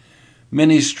successfully,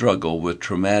 many struggle with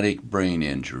traumatic brain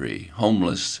injury,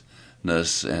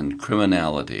 homelessness, and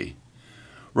criminality.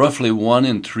 Roughly 1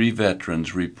 in 3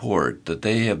 veterans report that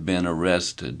they have been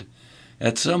arrested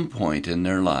at some point in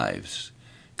their lives,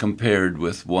 compared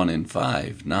with 1 in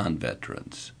 5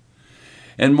 non-veterans.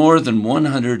 And more than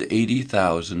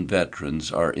 180,000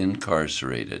 veterans are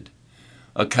incarcerated,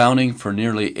 accounting for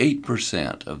nearly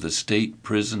 8% of the state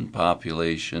prison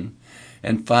population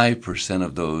and 5%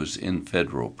 of those in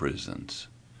federal prisons.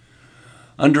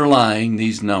 Underlying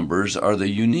these numbers are the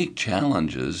unique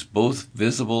challenges, both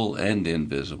visible and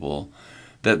invisible,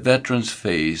 that veterans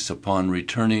face upon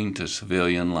returning to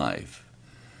civilian life.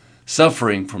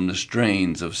 Suffering from the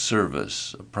strains of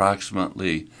service,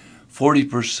 approximately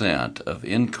 40% of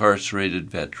incarcerated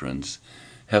veterans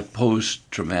have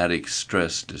post-traumatic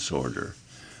stress disorder,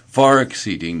 far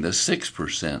exceeding the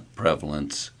 6%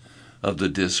 prevalence of the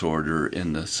disorder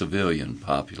in the civilian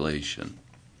population.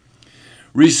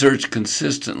 Research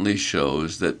consistently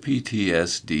shows that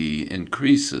PTSD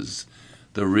increases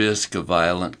the risk of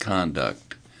violent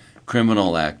conduct,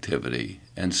 criminal activity,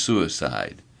 and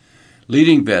suicide,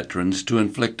 leading veterans to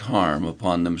inflict harm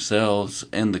upon themselves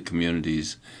and the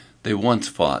communities they once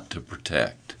fought to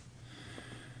protect.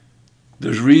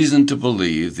 There's reason to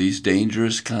believe these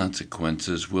dangerous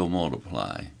consequences will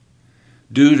multiply.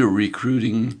 Due to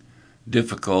recruiting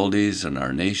difficulties and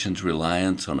our nation's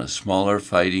reliance on a smaller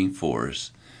fighting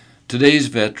force, today's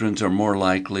veterans are more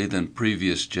likely than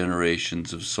previous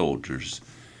generations of soldiers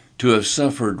to have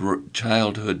suffered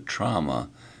childhood trauma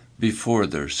before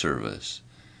their service,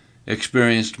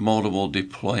 experienced multiple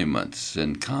deployments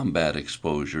and combat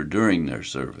exposure during their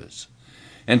service,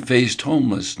 and faced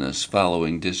homelessness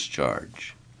following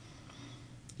discharge.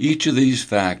 Each of these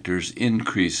factors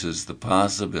increases the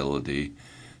possibility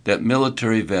that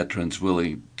military veterans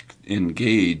will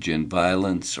engage in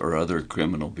violence or other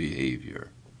criminal behavior.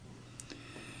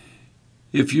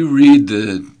 If you read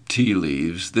the tea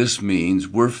leaves, this means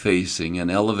we're facing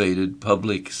an elevated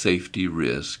public safety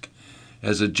risk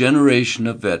as a generation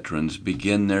of veterans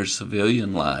begin their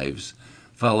civilian lives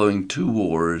following 2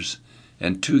 wars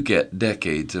and 2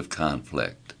 decades of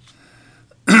conflict.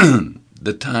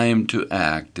 The time to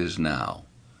act is now.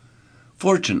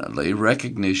 Fortunately,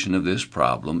 recognition of this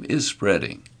problem is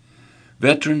spreading.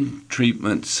 Veteran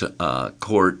treatment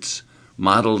courts,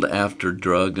 modeled after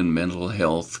drug and mental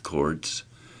health courts,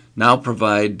 now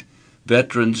provide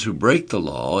veterans who break the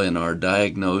law and are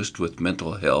diagnosed with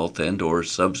mental health and or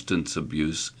substance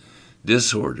abuse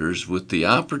disorders with the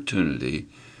opportunity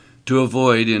to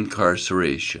avoid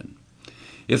incarceration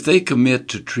if they commit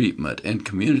to treatment and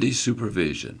community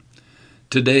supervision.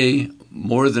 Today,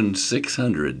 more than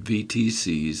 600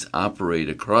 VTCs operate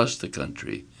across the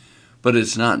country, but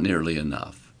it's not nearly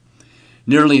enough.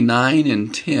 Nearly 9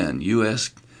 in 10 U.S.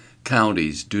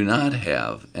 counties do not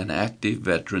have an active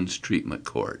veterans treatment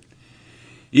court.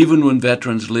 Even when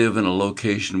veterans live in a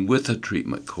location with a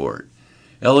treatment court,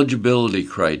 eligibility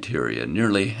criteria,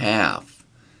 nearly half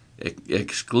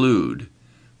exclude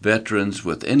veterans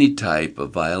with any type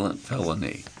of violent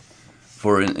felony.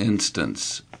 For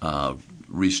instance,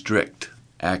 restrict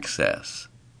access.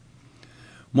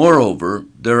 Moreover,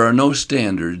 there are no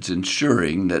standards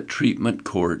ensuring that treatment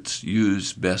courts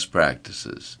use best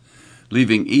practices,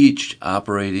 leaving each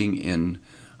operating in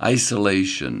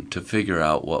isolation to figure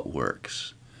out what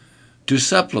works. To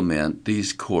supplement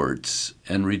these courts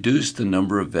and reduce the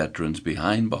number of veterans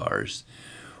behind bars,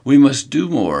 we must do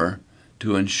more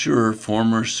to ensure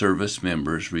former service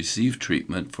members receive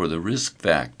treatment for the risk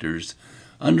factors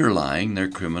underlying their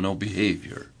criminal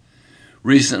behavior.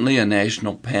 Recently, a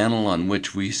national panel on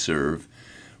which we serve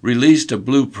released a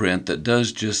blueprint that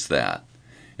does just that,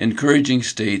 encouraging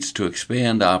states to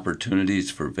expand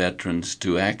opportunities for veterans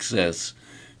to access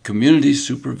community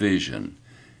supervision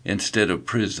instead of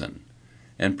prison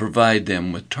and provide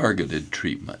them with targeted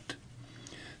treatment.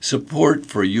 Support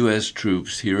for U.S.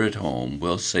 troops here at home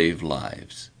will save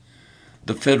lives.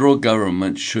 The federal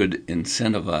government should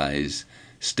incentivize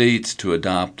states to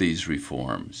adopt these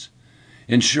reforms,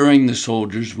 ensuring the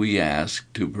soldiers we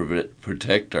ask to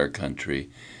protect our country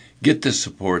get the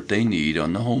support they need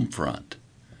on the home front.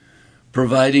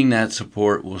 Providing that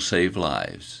support will save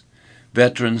lives.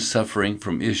 Veterans suffering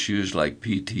from issues like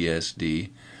PTSD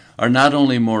are not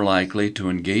only more likely to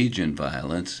engage in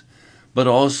violence, but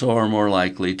also are more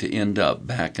likely to end up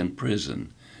back in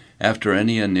prison after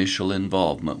any initial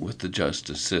involvement with the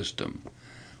justice system.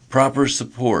 Proper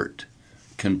support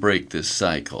can break this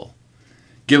cycle.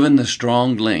 Given the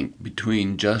strong link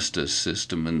between justice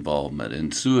system involvement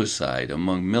and suicide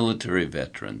among military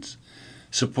veterans,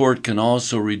 support can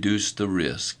also reduce the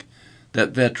risk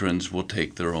that veterans will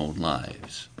take their own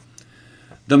lives.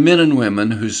 The men and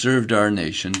women who served our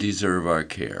nation deserve our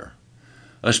care,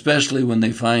 especially when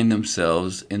they find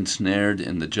themselves ensnared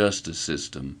in the justice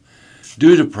system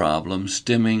due to problems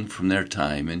stemming from their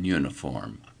time in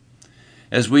uniform.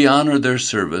 As we honor their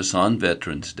service on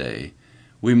Veterans Day,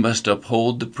 we must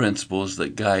uphold the principles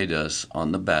that guide us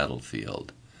on the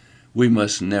battlefield. We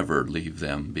must never leave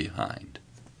them behind.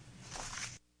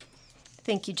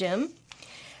 Thank you, Jim.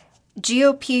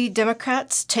 GOP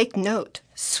Democrats, take note.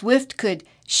 Swift could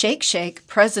shake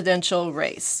presidential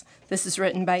race. This is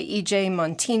written by E.J.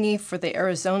 Montini for the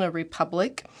Arizona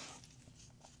Republic.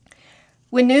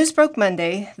 When news broke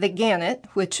Monday that Gannett,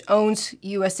 which owns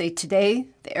USA Today,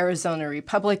 the Arizona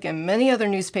Republic, and many other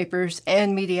newspapers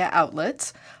and media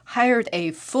outlets, hired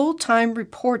a full-time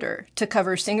reporter to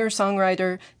cover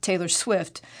singer-songwriter Taylor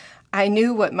Swift, I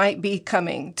knew what might be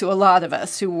coming to a lot of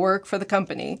us who work for the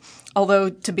company, although,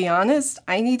 to be honest,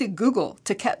 I needed Google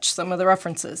to catch some of the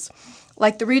references.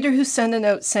 Like the reader who sent a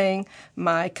note saying,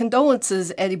 "My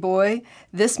condolences, Eddie boy.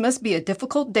 This must be a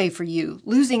difficult day for you,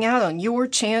 losing out on your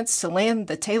chance to land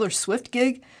the Taylor Swift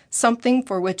gig, something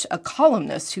for which a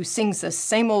columnist who sings the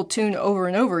same old tune over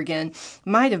and over again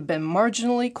might have been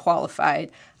marginally qualified.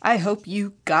 I hope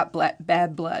you got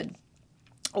bad blood."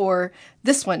 Or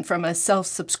this one from a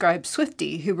self-subscribed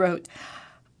Swiftie who wrote,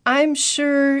 "I'm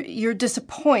sure you're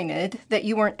disappointed that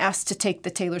you weren't asked to take the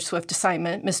Taylor Swift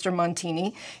assignment, Mr.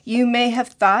 Montini. You may have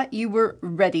thought you were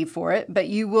ready for it, but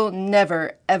you will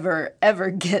never, ever, ever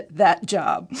get that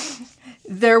job."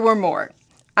 There were more.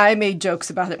 I made jokes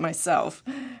about it myself.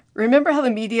 Remember how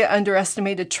the media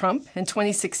underestimated Trump in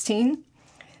 2016?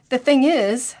 The thing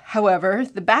is, however,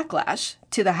 the backlash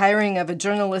to the hiring of a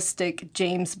journalistic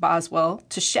James Boswell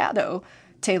to shadow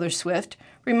Taylor Swift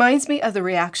reminds me of the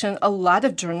reaction a lot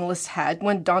of journalists had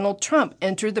when Donald Trump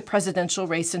entered the presidential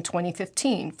race in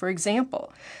 2015. For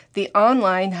example, the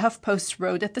online HuffPost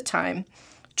wrote at the time,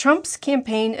 "Trump's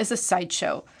campaign is a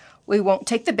sideshow. We won't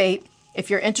take the bait. If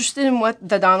you're interested in what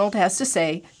the Donald has to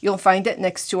say, you'll find it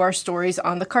next to our stories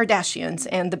on the Kardashians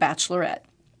and The Bachelorette."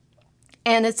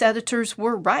 And its editors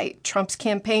were right. Trump's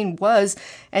campaign was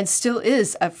and still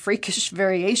is a freakish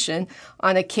variation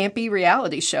on a campy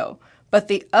reality show. But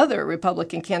the other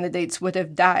Republican candidates would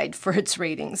have died for its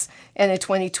ratings. And in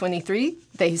 2023,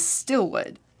 they still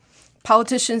would.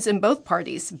 Politicians in both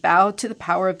parties bow to the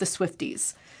power of the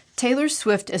Swifties. Taylor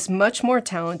Swift is much more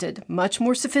talented, much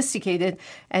more sophisticated,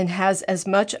 and has as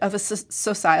much of a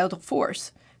societal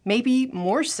force, maybe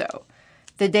more so.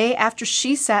 The day after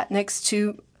she sat next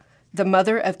to the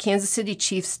mother of Kansas City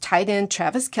Chiefs tight end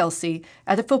Travis Kelce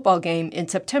at a football game in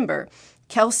September,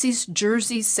 Kelce's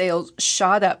jersey sales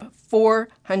shot up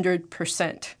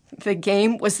 400%. The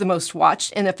game was the most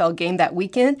watched NFL game that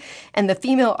weekend, and the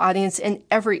female audience in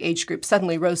every age group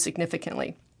suddenly rose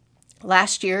significantly.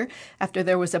 Last year, after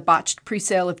there was a botched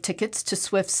presale of tickets to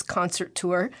Swift's concert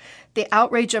tour, the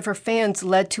outrage of her fans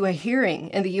led to a hearing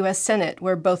in the U.S. Senate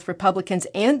where both Republicans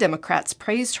and Democrats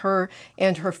praised her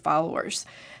and her followers.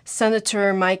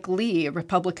 Senator Mike Lee, a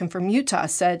Republican from Utah,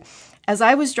 said, "As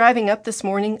I was driving up this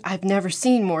morning, I've never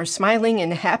seen more smiling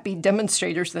and happy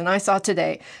demonstrators than I saw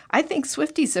today. I think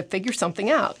Swifties have figured something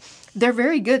out. They're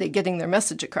very good at getting their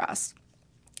message across."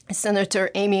 Senator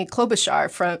Amy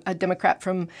Klobuchar, a Democrat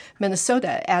from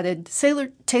Minnesota, added,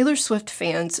 Taylor Swift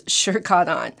fans sure caught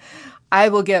on. I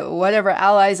will get whatever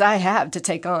allies I have to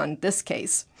take on this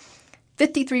case.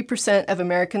 53% of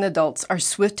American adults are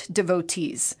Swift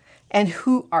devotees. And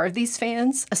who are these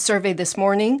fans? A survey this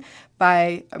morning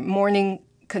by Morning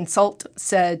Consult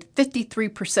said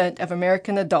 53% of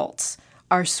American adults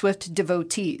are Swift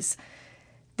devotees.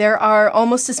 There are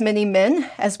almost as many men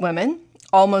as women,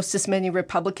 almost as many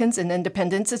Republicans and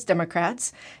independents as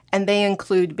Democrats, and they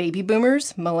include baby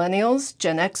boomers, millennials,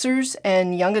 Gen Xers,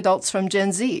 and young adults from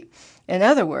Gen Z. In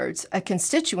other words, a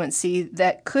constituency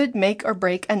that could make or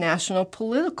break a national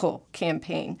political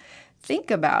campaign. Think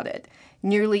about it.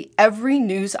 Nearly every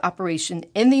news operation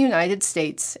in the United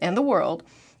States and the world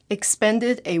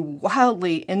expended a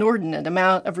wildly inordinate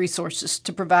amount of resources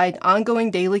to provide ongoing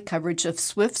daily coverage of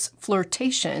Swift's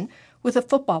flirtation with a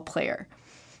football player.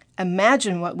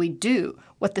 Imagine what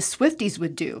the Swifties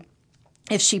would do,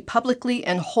 if she publicly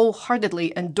and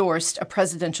wholeheartedly endorsed a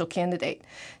presidential candidate.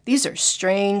 These are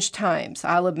strange times,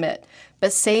 I'll admit,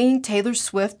 but saying Taylor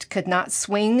Swift could not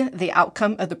swing the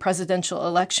outcome of the presidential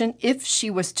election if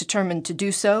she was determined to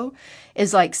do so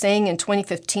is like saying in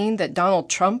 2015 that Donald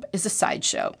Trump is a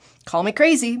sideshow. Call me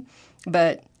crazy,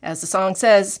 but as the song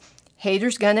says,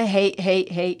 haters gonna hate,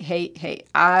 hate, hate, hate, hate.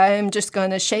 I'm just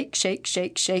gonna shake, shake,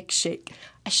 shake, shake, shake.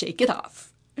 I shake it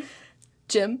off.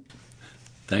 Jim?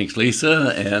 Thanks,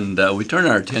 Lisa. And we turn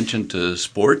our attention to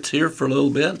sports here for a little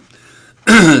bit.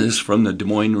 This is from the Des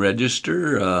Moines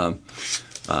Register.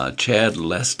 Chad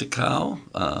Lestokow,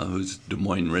 who's Des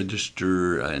Moines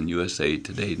Register and USA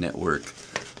Today Network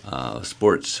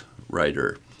sports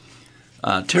writer.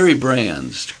 Terry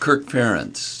Brands, Kirk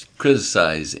Ferentz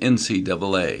criticize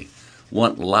NCAA,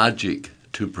 want logic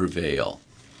to prevail.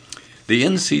 The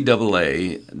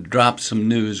NCAA dropped some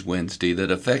news Wednesday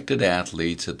that affected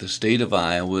athletes at the state of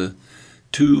Iowa,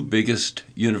 two biggest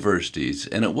universities,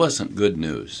 and it wasn't good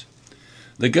news.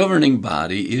 The governing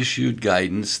body issued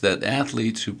guidance that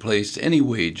athletes who placed any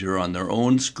wager on their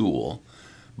own school,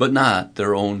 but not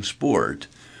their own sport,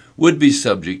 would be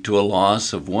subject to a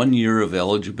loss of 1 year of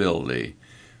eligibility,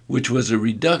 which was a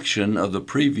reduction of the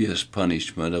previous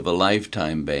punishment of a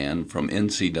lifetime ban from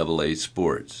NCAA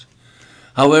sports.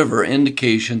 However,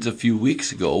 indications a few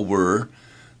weeks ago were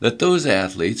that those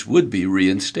athletes would be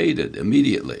reinstated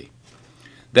immediately.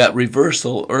 That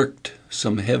reversal irked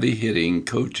some heavy-hitting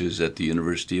coaches at the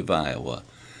University of Iowa,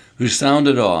 who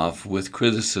sounded off with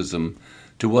criticism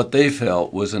to what they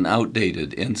felt was an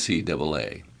outdated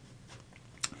NCAA.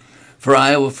 For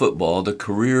Iowa football, the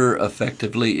career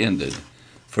effectively ended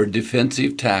for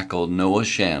defensive tackle Noah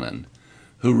Shannon,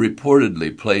 who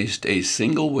reportedly placed a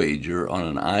single wager on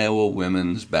an Iowa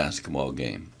women's basketball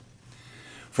game.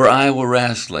 For Iowa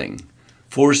wrestling,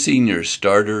 4 senior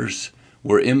starters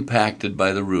were impacted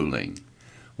by the ruling.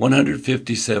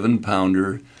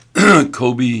 157-pounder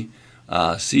Kobe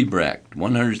Sebrecht,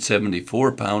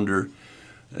 174-pounder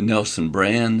Nelson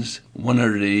Brands,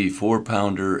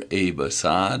 184-pounder Abe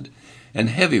Assad, and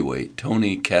heavyweight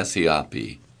Tony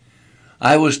Cassioppi.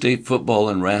 Iowa State football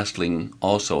and wrestling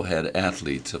also had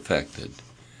athletes affected.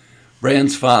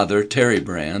 Brands' father, Terry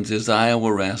Brands, is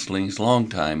Iowa wrestling's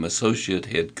longtime associate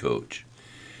head coach.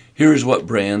 Here's what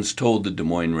Brands told the Des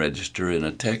Moines Register in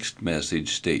a text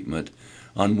message statement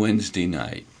on Wednesday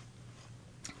night.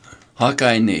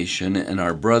 Hawkeye Nation and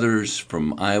our brothers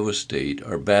from Iowa State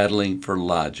are battling for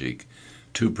logic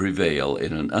to prevail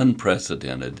in an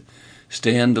unprecedented,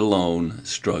 stand-alone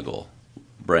struggle,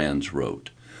 Brands wrote.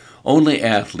 Only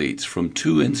athletes from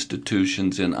 2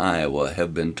 institutions in Iowa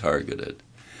have been targeted.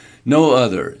 No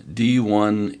other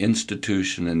D1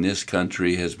 institution in this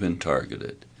country has been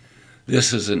targeted.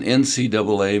 This is an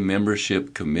NCAA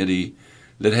membership committee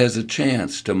that has a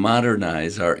chance to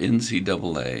modernize our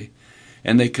NCAA,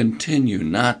 and they continue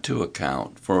not to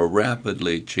account for a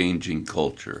rapidly changing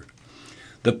culture.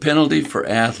 The penalty for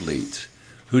athletes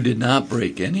who did not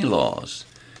break any laws,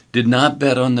 did not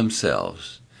bet on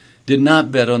themselves, did not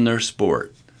bet on their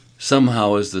sport,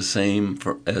 somehow is the same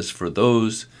as for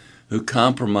those who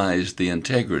compromised the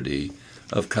integrity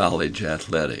of college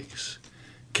athletics.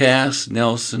 Cass,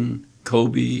 Nelson,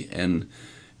 Kobe, and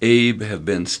Abe have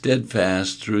been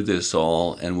steadfast through this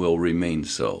all and will remain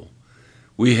so.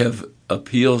 We have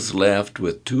appeals left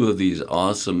with 2 of these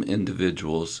awesome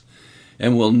individuals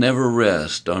and will never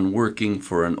rest on working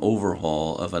for an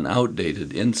overhaul of an outdated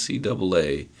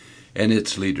NCAA and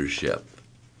its leadership.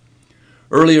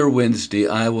 Earlier Wednesday,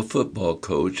 Iowa football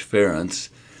coach Ferentz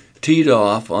teed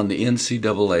off on the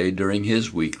NCAA during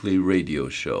his weekly radio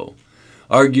show,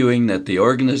 arguing that the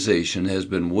organization has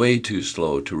been way too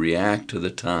slow to react to the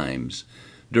times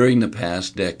during the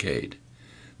past decade.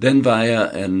 Then via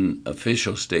an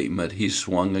official statement, he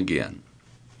swung again.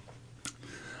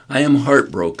 I am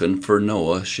heartbroken for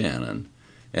Noah Shannon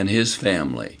and his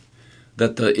family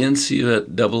that the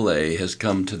NCAA has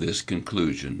come to this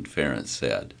conclusion, Ferentz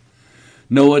said.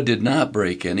 Noah did not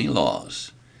break any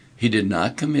laws. He did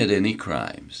not commit any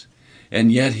crimes, and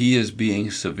yet he is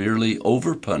being severely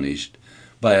overpunished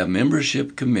by a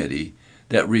membership committee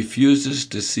that refuses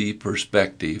to see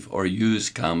perspective or use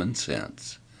common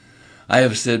sense. I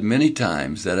have said many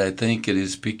times that I think it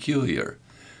is peculiar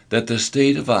that the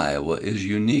state of Iowa is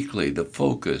uniquely the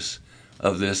focus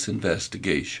of this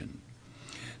investigation.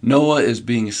 Noah is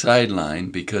being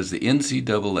sidelined because the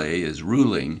NCAA is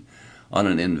ruling on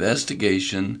an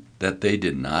investigation that they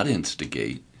did not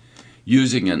instigate,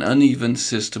 using an uneven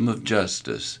system of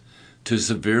justice to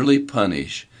severely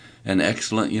punish an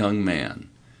excellent young man.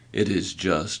 It is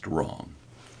just wrong.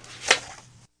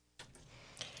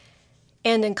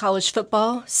 And in college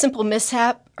football, simple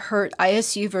mishap hurt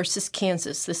ISU versus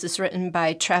Kansas. This is written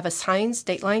by Travis Hines,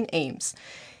 Dateline Ames.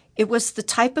 It was the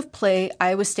type of play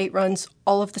Iowa State runs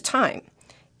all of the time.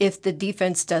 If the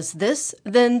defense does this,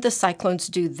 then the Cyclones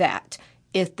do that.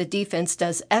 If the defense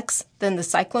does X, then the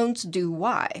Cyclones do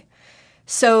Y.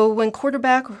 So when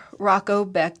quarterback Rocco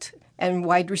Becht and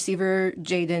wide receiver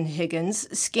Jaden Higgins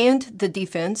scanned the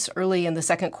defense early in the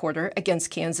second quarter against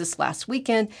Kansas last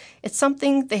weekend, it's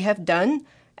something they have done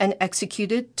and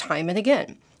executed time and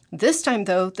again. This time,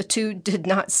 though, the 2 did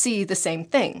not see the same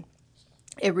thing.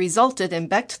 It resulted in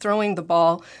Becht throwing the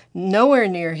ball nowhere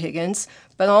near Higgins,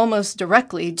 but almost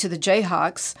directly to the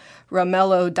Jayhawks'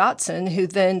 Romello Dotson, who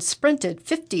then sprinted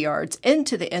 50 yards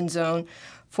into the end zone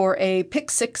for a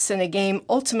pick-6 in a game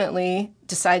ultimately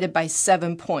decided by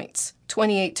 7 points,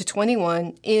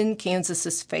 28-21 in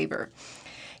Kansas's favor.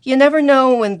 You never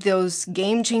know when those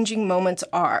game-changing moments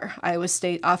are, Iowa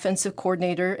State offensive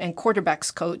coordinator and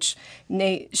quarterbacks coach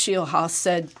Nate Scheelhaas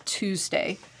said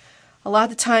Tuesday. A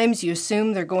lot of times you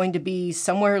assume they're going to be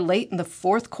somewhere late in the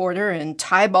fourth quarter and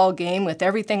tie ball game with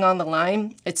everything on the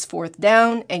line. It's 4th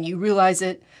down and you realize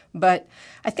it. But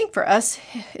I think for us,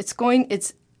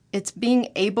 it's being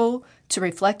able to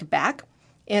reflect back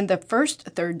in the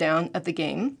first 3rd down of the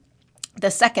game, the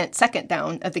second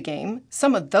down of the game.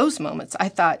 Some of those moments I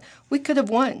thought we could have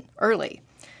won early.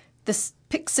 This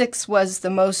pick-6 was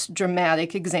the most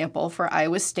dramatic example for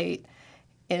Iowa State.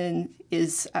 And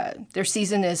their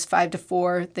season is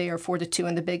 5-4. They are 4-2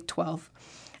 in the Big 12.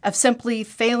 Of simply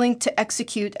failing to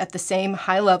execute at the same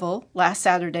high level last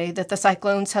Saturday that the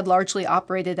Cyclones had largely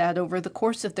operated at over the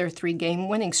course of their 3-game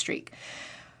winning streak.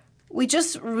 We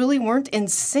just really weren't in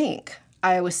sync,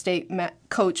 Iowa State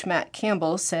coach Matt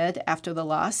Campbell said after the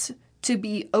loss. To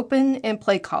be open in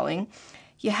play calling,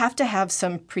 you have to have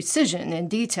some precision and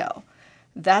detail.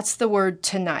 That's the word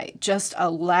tonight, just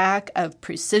a lack of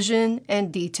precision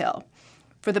and detail.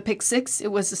 For the pick-6,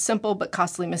 it was a simple but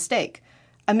costly mistake.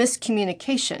 A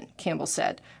miscommunication, Campbell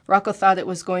said. Rocco thought it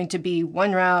was going to be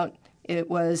one route, it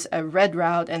was a red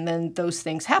route, and then those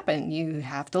things happen. You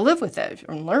have to live with it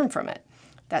and learn from it.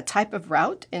 That type of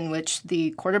route in which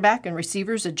the quarterback and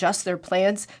receivers adjust their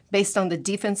plans based on the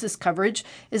defense's coverage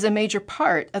is a major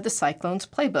part of the Cyclones'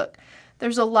 playbook.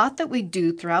 There's a lot that we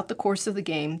do throughout the course of the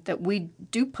game that we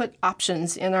do put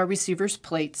options in our receivers'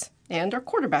 plates and our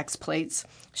quarterbacks' plates,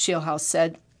 Scheelhaas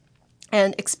said.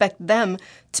 and expect them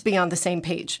to be on the same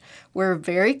page. We're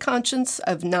very conscious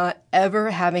of not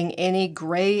ever having any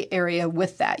gray area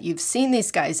with that. You've seen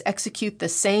these guys execute the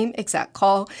same exact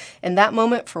call. In that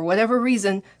moment, for whatever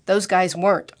reason, those guys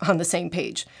weren't on the same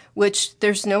page, which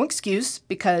there's no excuse,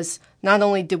 because not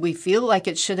only did we feel like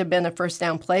it should have been a first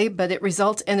down play, but it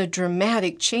results in a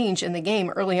dramatic change in the game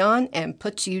early on and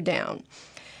puts you down.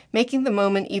 Making the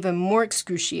moment even more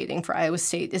excruciating for Iowa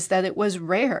State is that it was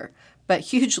rare, but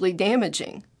hugely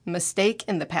damaging mistake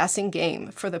in the passing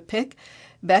game. For the pick,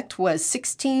 Becht was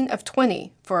 16 of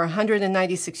 20 for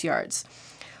 196 yards.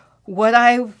 What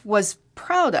I was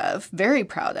proud of, very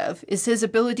proud of, is his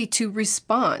ability to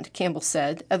respond, Campbell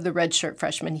said of the redshirt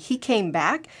freshman. He came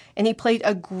back and he played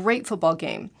a great football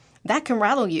game. That can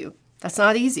rattle you. That's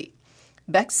not easy.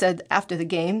 Becht said after the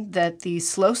game that the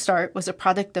slow start was a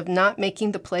product of not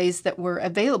making the plays that were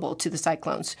available to the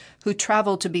Cyclones, who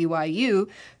traveled to BYU,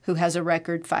 who has a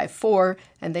record 5-4,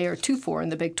 and they are 2-4 in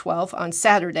the Big 12 on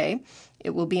Saturday.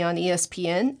 It will be on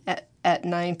ESPN at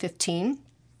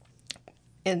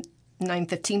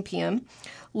 9:15 p.m.,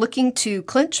 looking to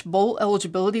clinch bowl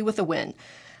eligibility with a win.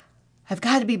 I've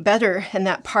got to be better in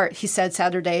that part, he said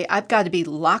Saturday. I've got to be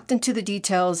locked into the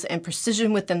details and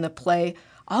precision within the play.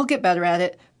 I'll get better at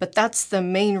it, but that's the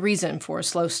main reason for a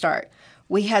slow start.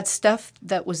 We had stuff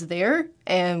that was there,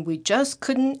 and we just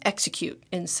couldn't execute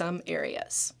in some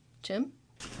areas. Jim?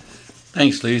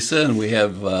 Thanks, Lisa. And we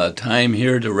have time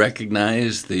here to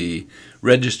recognize the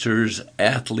Register's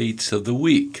Athletes of the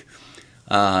Week.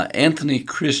 Anthony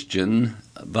Christian,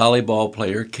 volleyball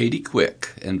player Katie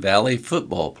Quick, and Valley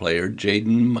football player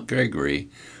Jaden McGregory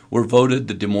were voted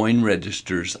the Des Moines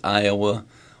Register's Iowa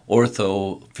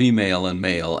Ortho Female and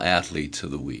Male Athletes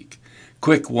of the Week.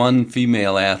 Quick won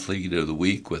Female Athlete of the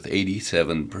Week with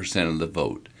 87% of the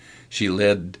vote. She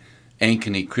led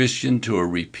Ankeny Christian to a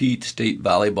repeat state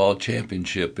volleyball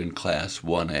championship in Class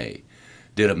 1A.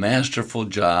 Did a masterful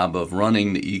job of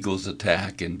running the Eagles'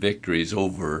 attack in victories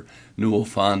over Newell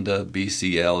Fonda,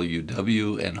 BCL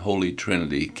UW, and Holy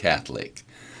Trinity Catholic.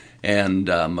 And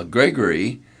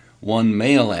McGregory won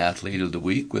Male Athlete of the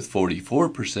Week with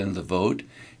 44% of the vote.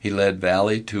 He led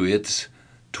Valley to its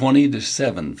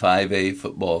 20-7 5A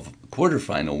football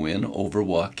quarterfinal win over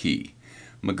Waukee.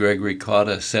 McGregory caught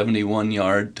a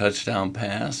 71-yard touchdown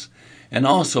pass and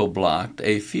also blocked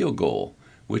a field goal,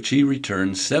 which he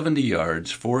returned 70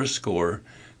 yards for a score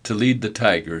to lead the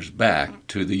Tigers back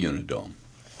to the Unidome.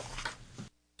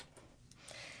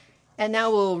 And now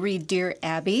we'll read Dear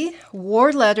Abby.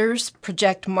 War Letters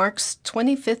Project marks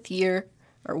 25th year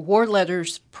War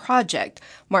Letters Project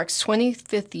marks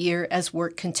 25th year as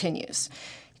work continues.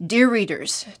 Dear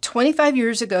readers, 25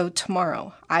 years ago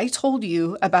tomorrow, I told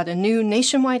you about a new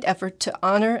nationwide effort to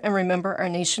honor and remember our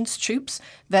nation's troops,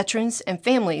 veterans, and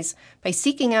families by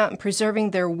seeking out and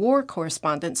preserving their war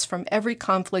correspondence from every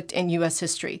conflict in U.S.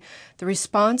 history. The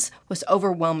response was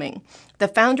overwhelming. The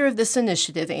founder of this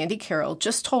initiative, Andy Carroll,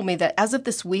 just told me that as of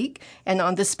this week and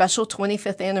on this special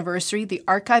 25th anniversary, the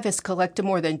archive has collected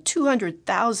more than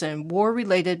 200,000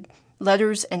 war-related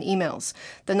letters and emails.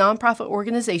 The nonprofit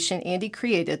organization Andy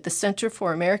created, the Center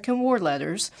for American War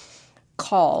Letters,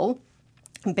 CALL,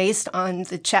 based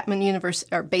at Chapman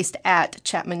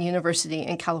University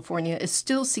in California, is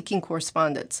still seeking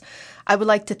correspondence. I would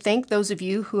like to thank those of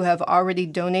you who have already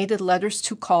donated letters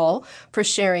to CALL for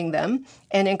sharing them,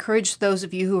 and encourage those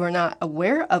of you who are not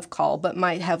aware of CALL but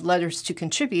might have letters to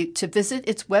contribute to visit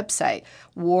its website,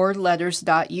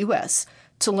 warletters.us.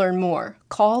 To learn more.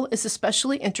 CALL is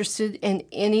especially interested in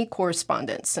any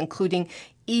correspondence, including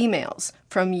emails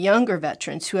from younger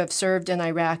veterans who have served in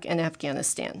Iraq and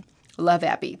Afghanistan. Love,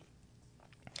 Abby.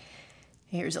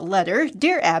 Here's a letter.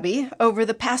 Dear Abby, over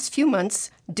the past few months,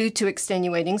 due to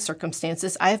extenuating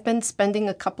circumstances, I have been spending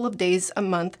a couple of days a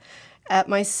month at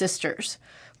my sister's.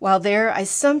 While there, I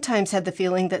sometimes had the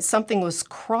feeling that something was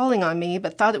crawling on me,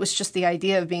 but thought it was just the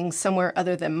idea of being somewhere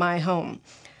other than my home.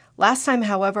 Last time,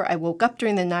 however, I woke up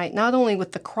during the night not only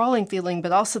with the crawling feeling,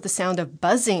 but also the sound of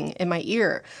buzzing in my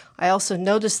ear. I also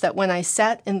noticed that when I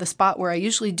sat in the spot where I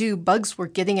usually do, bugs were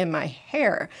getting in my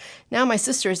hair. Now my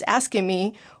sister is asking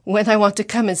me when I want to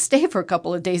come and stay for a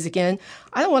couple of days again.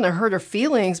 I don't want to hurt her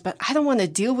feelings, but I don't want to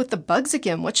deal with the bugs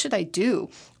again. What should I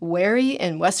do? Wary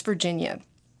in West Virginia.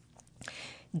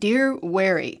 Dear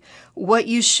Wary, what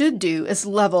you should do is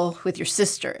level with your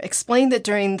sister. Explain that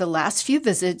during the last few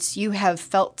visits you have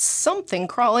felt something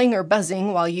crawling or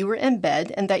buzzing while you were in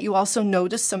bed, and that you also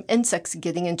noticed some insects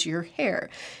getting into your hair.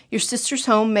 Your sister's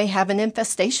home may have an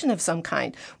infestation of some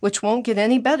kind, which won't get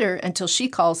any better until she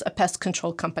calls a pest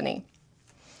control company.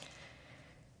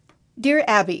 Dear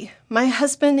Abby, my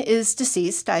husband is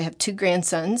deceased. I have 2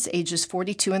 grandsons, ages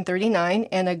 42 and 39,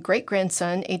 and a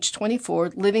great-grandson, age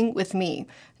 24, living with me.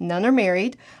 None are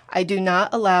married. I do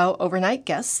not allow overnight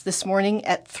guests. This morning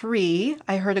at 3,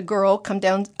 I heard a girl come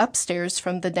down upstairs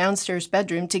from the downstairs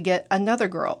bedroom to get another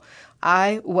girl.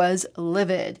 I was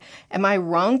livid. Am I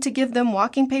wrong to give them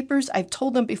walking papers? I've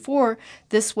told them before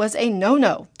this was a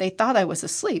no-no. They thought I was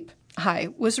asleep. I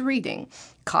was reading.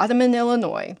 Caught him in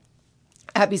Illinois.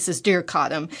 Abby says, Dear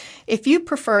Cottam, if you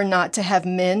prefer not to have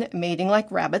men mating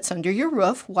like rabbits under your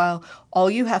roof while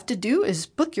all you have to do is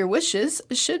book your wishes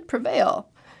should prevail.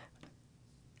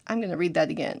 I'm going to read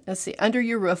that again. Let's see. Under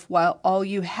your roof while all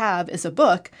you have is a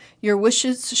book, your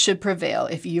wishes should prevail.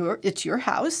 It's your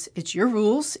house, it's your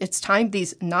rules. It's time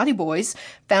these naughty boys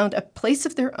found a place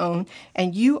of their own,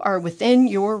 and you are within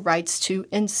your rights to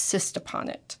insist upon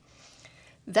it.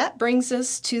 That brings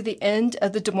us to the end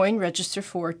of the Des Moines Register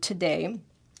for today,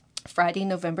 Friday,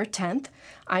 November 10th.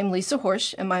 I'm Lisa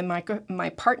Horsch, and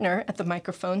my partner at the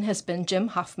microphone has been Jim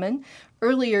Hoffman.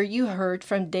 Earlier, you heard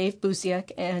from Dave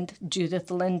Buziak and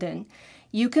Judith Linden.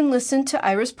 You can listen to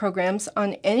Ira's programs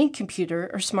on any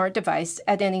computer or smart device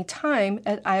at any time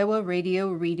at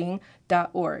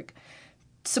iowaradioreading.org.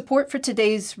 Support for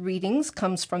today's readings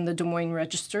comes from the Des Moines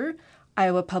Register,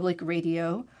 Iowa Public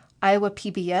Radio, Iowa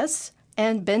PBS,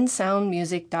 and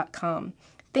bensoundmusic.com.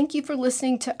 Thank you for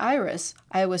listening to Iris,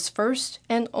 Iowa's first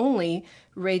and only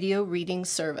radio reading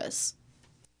service.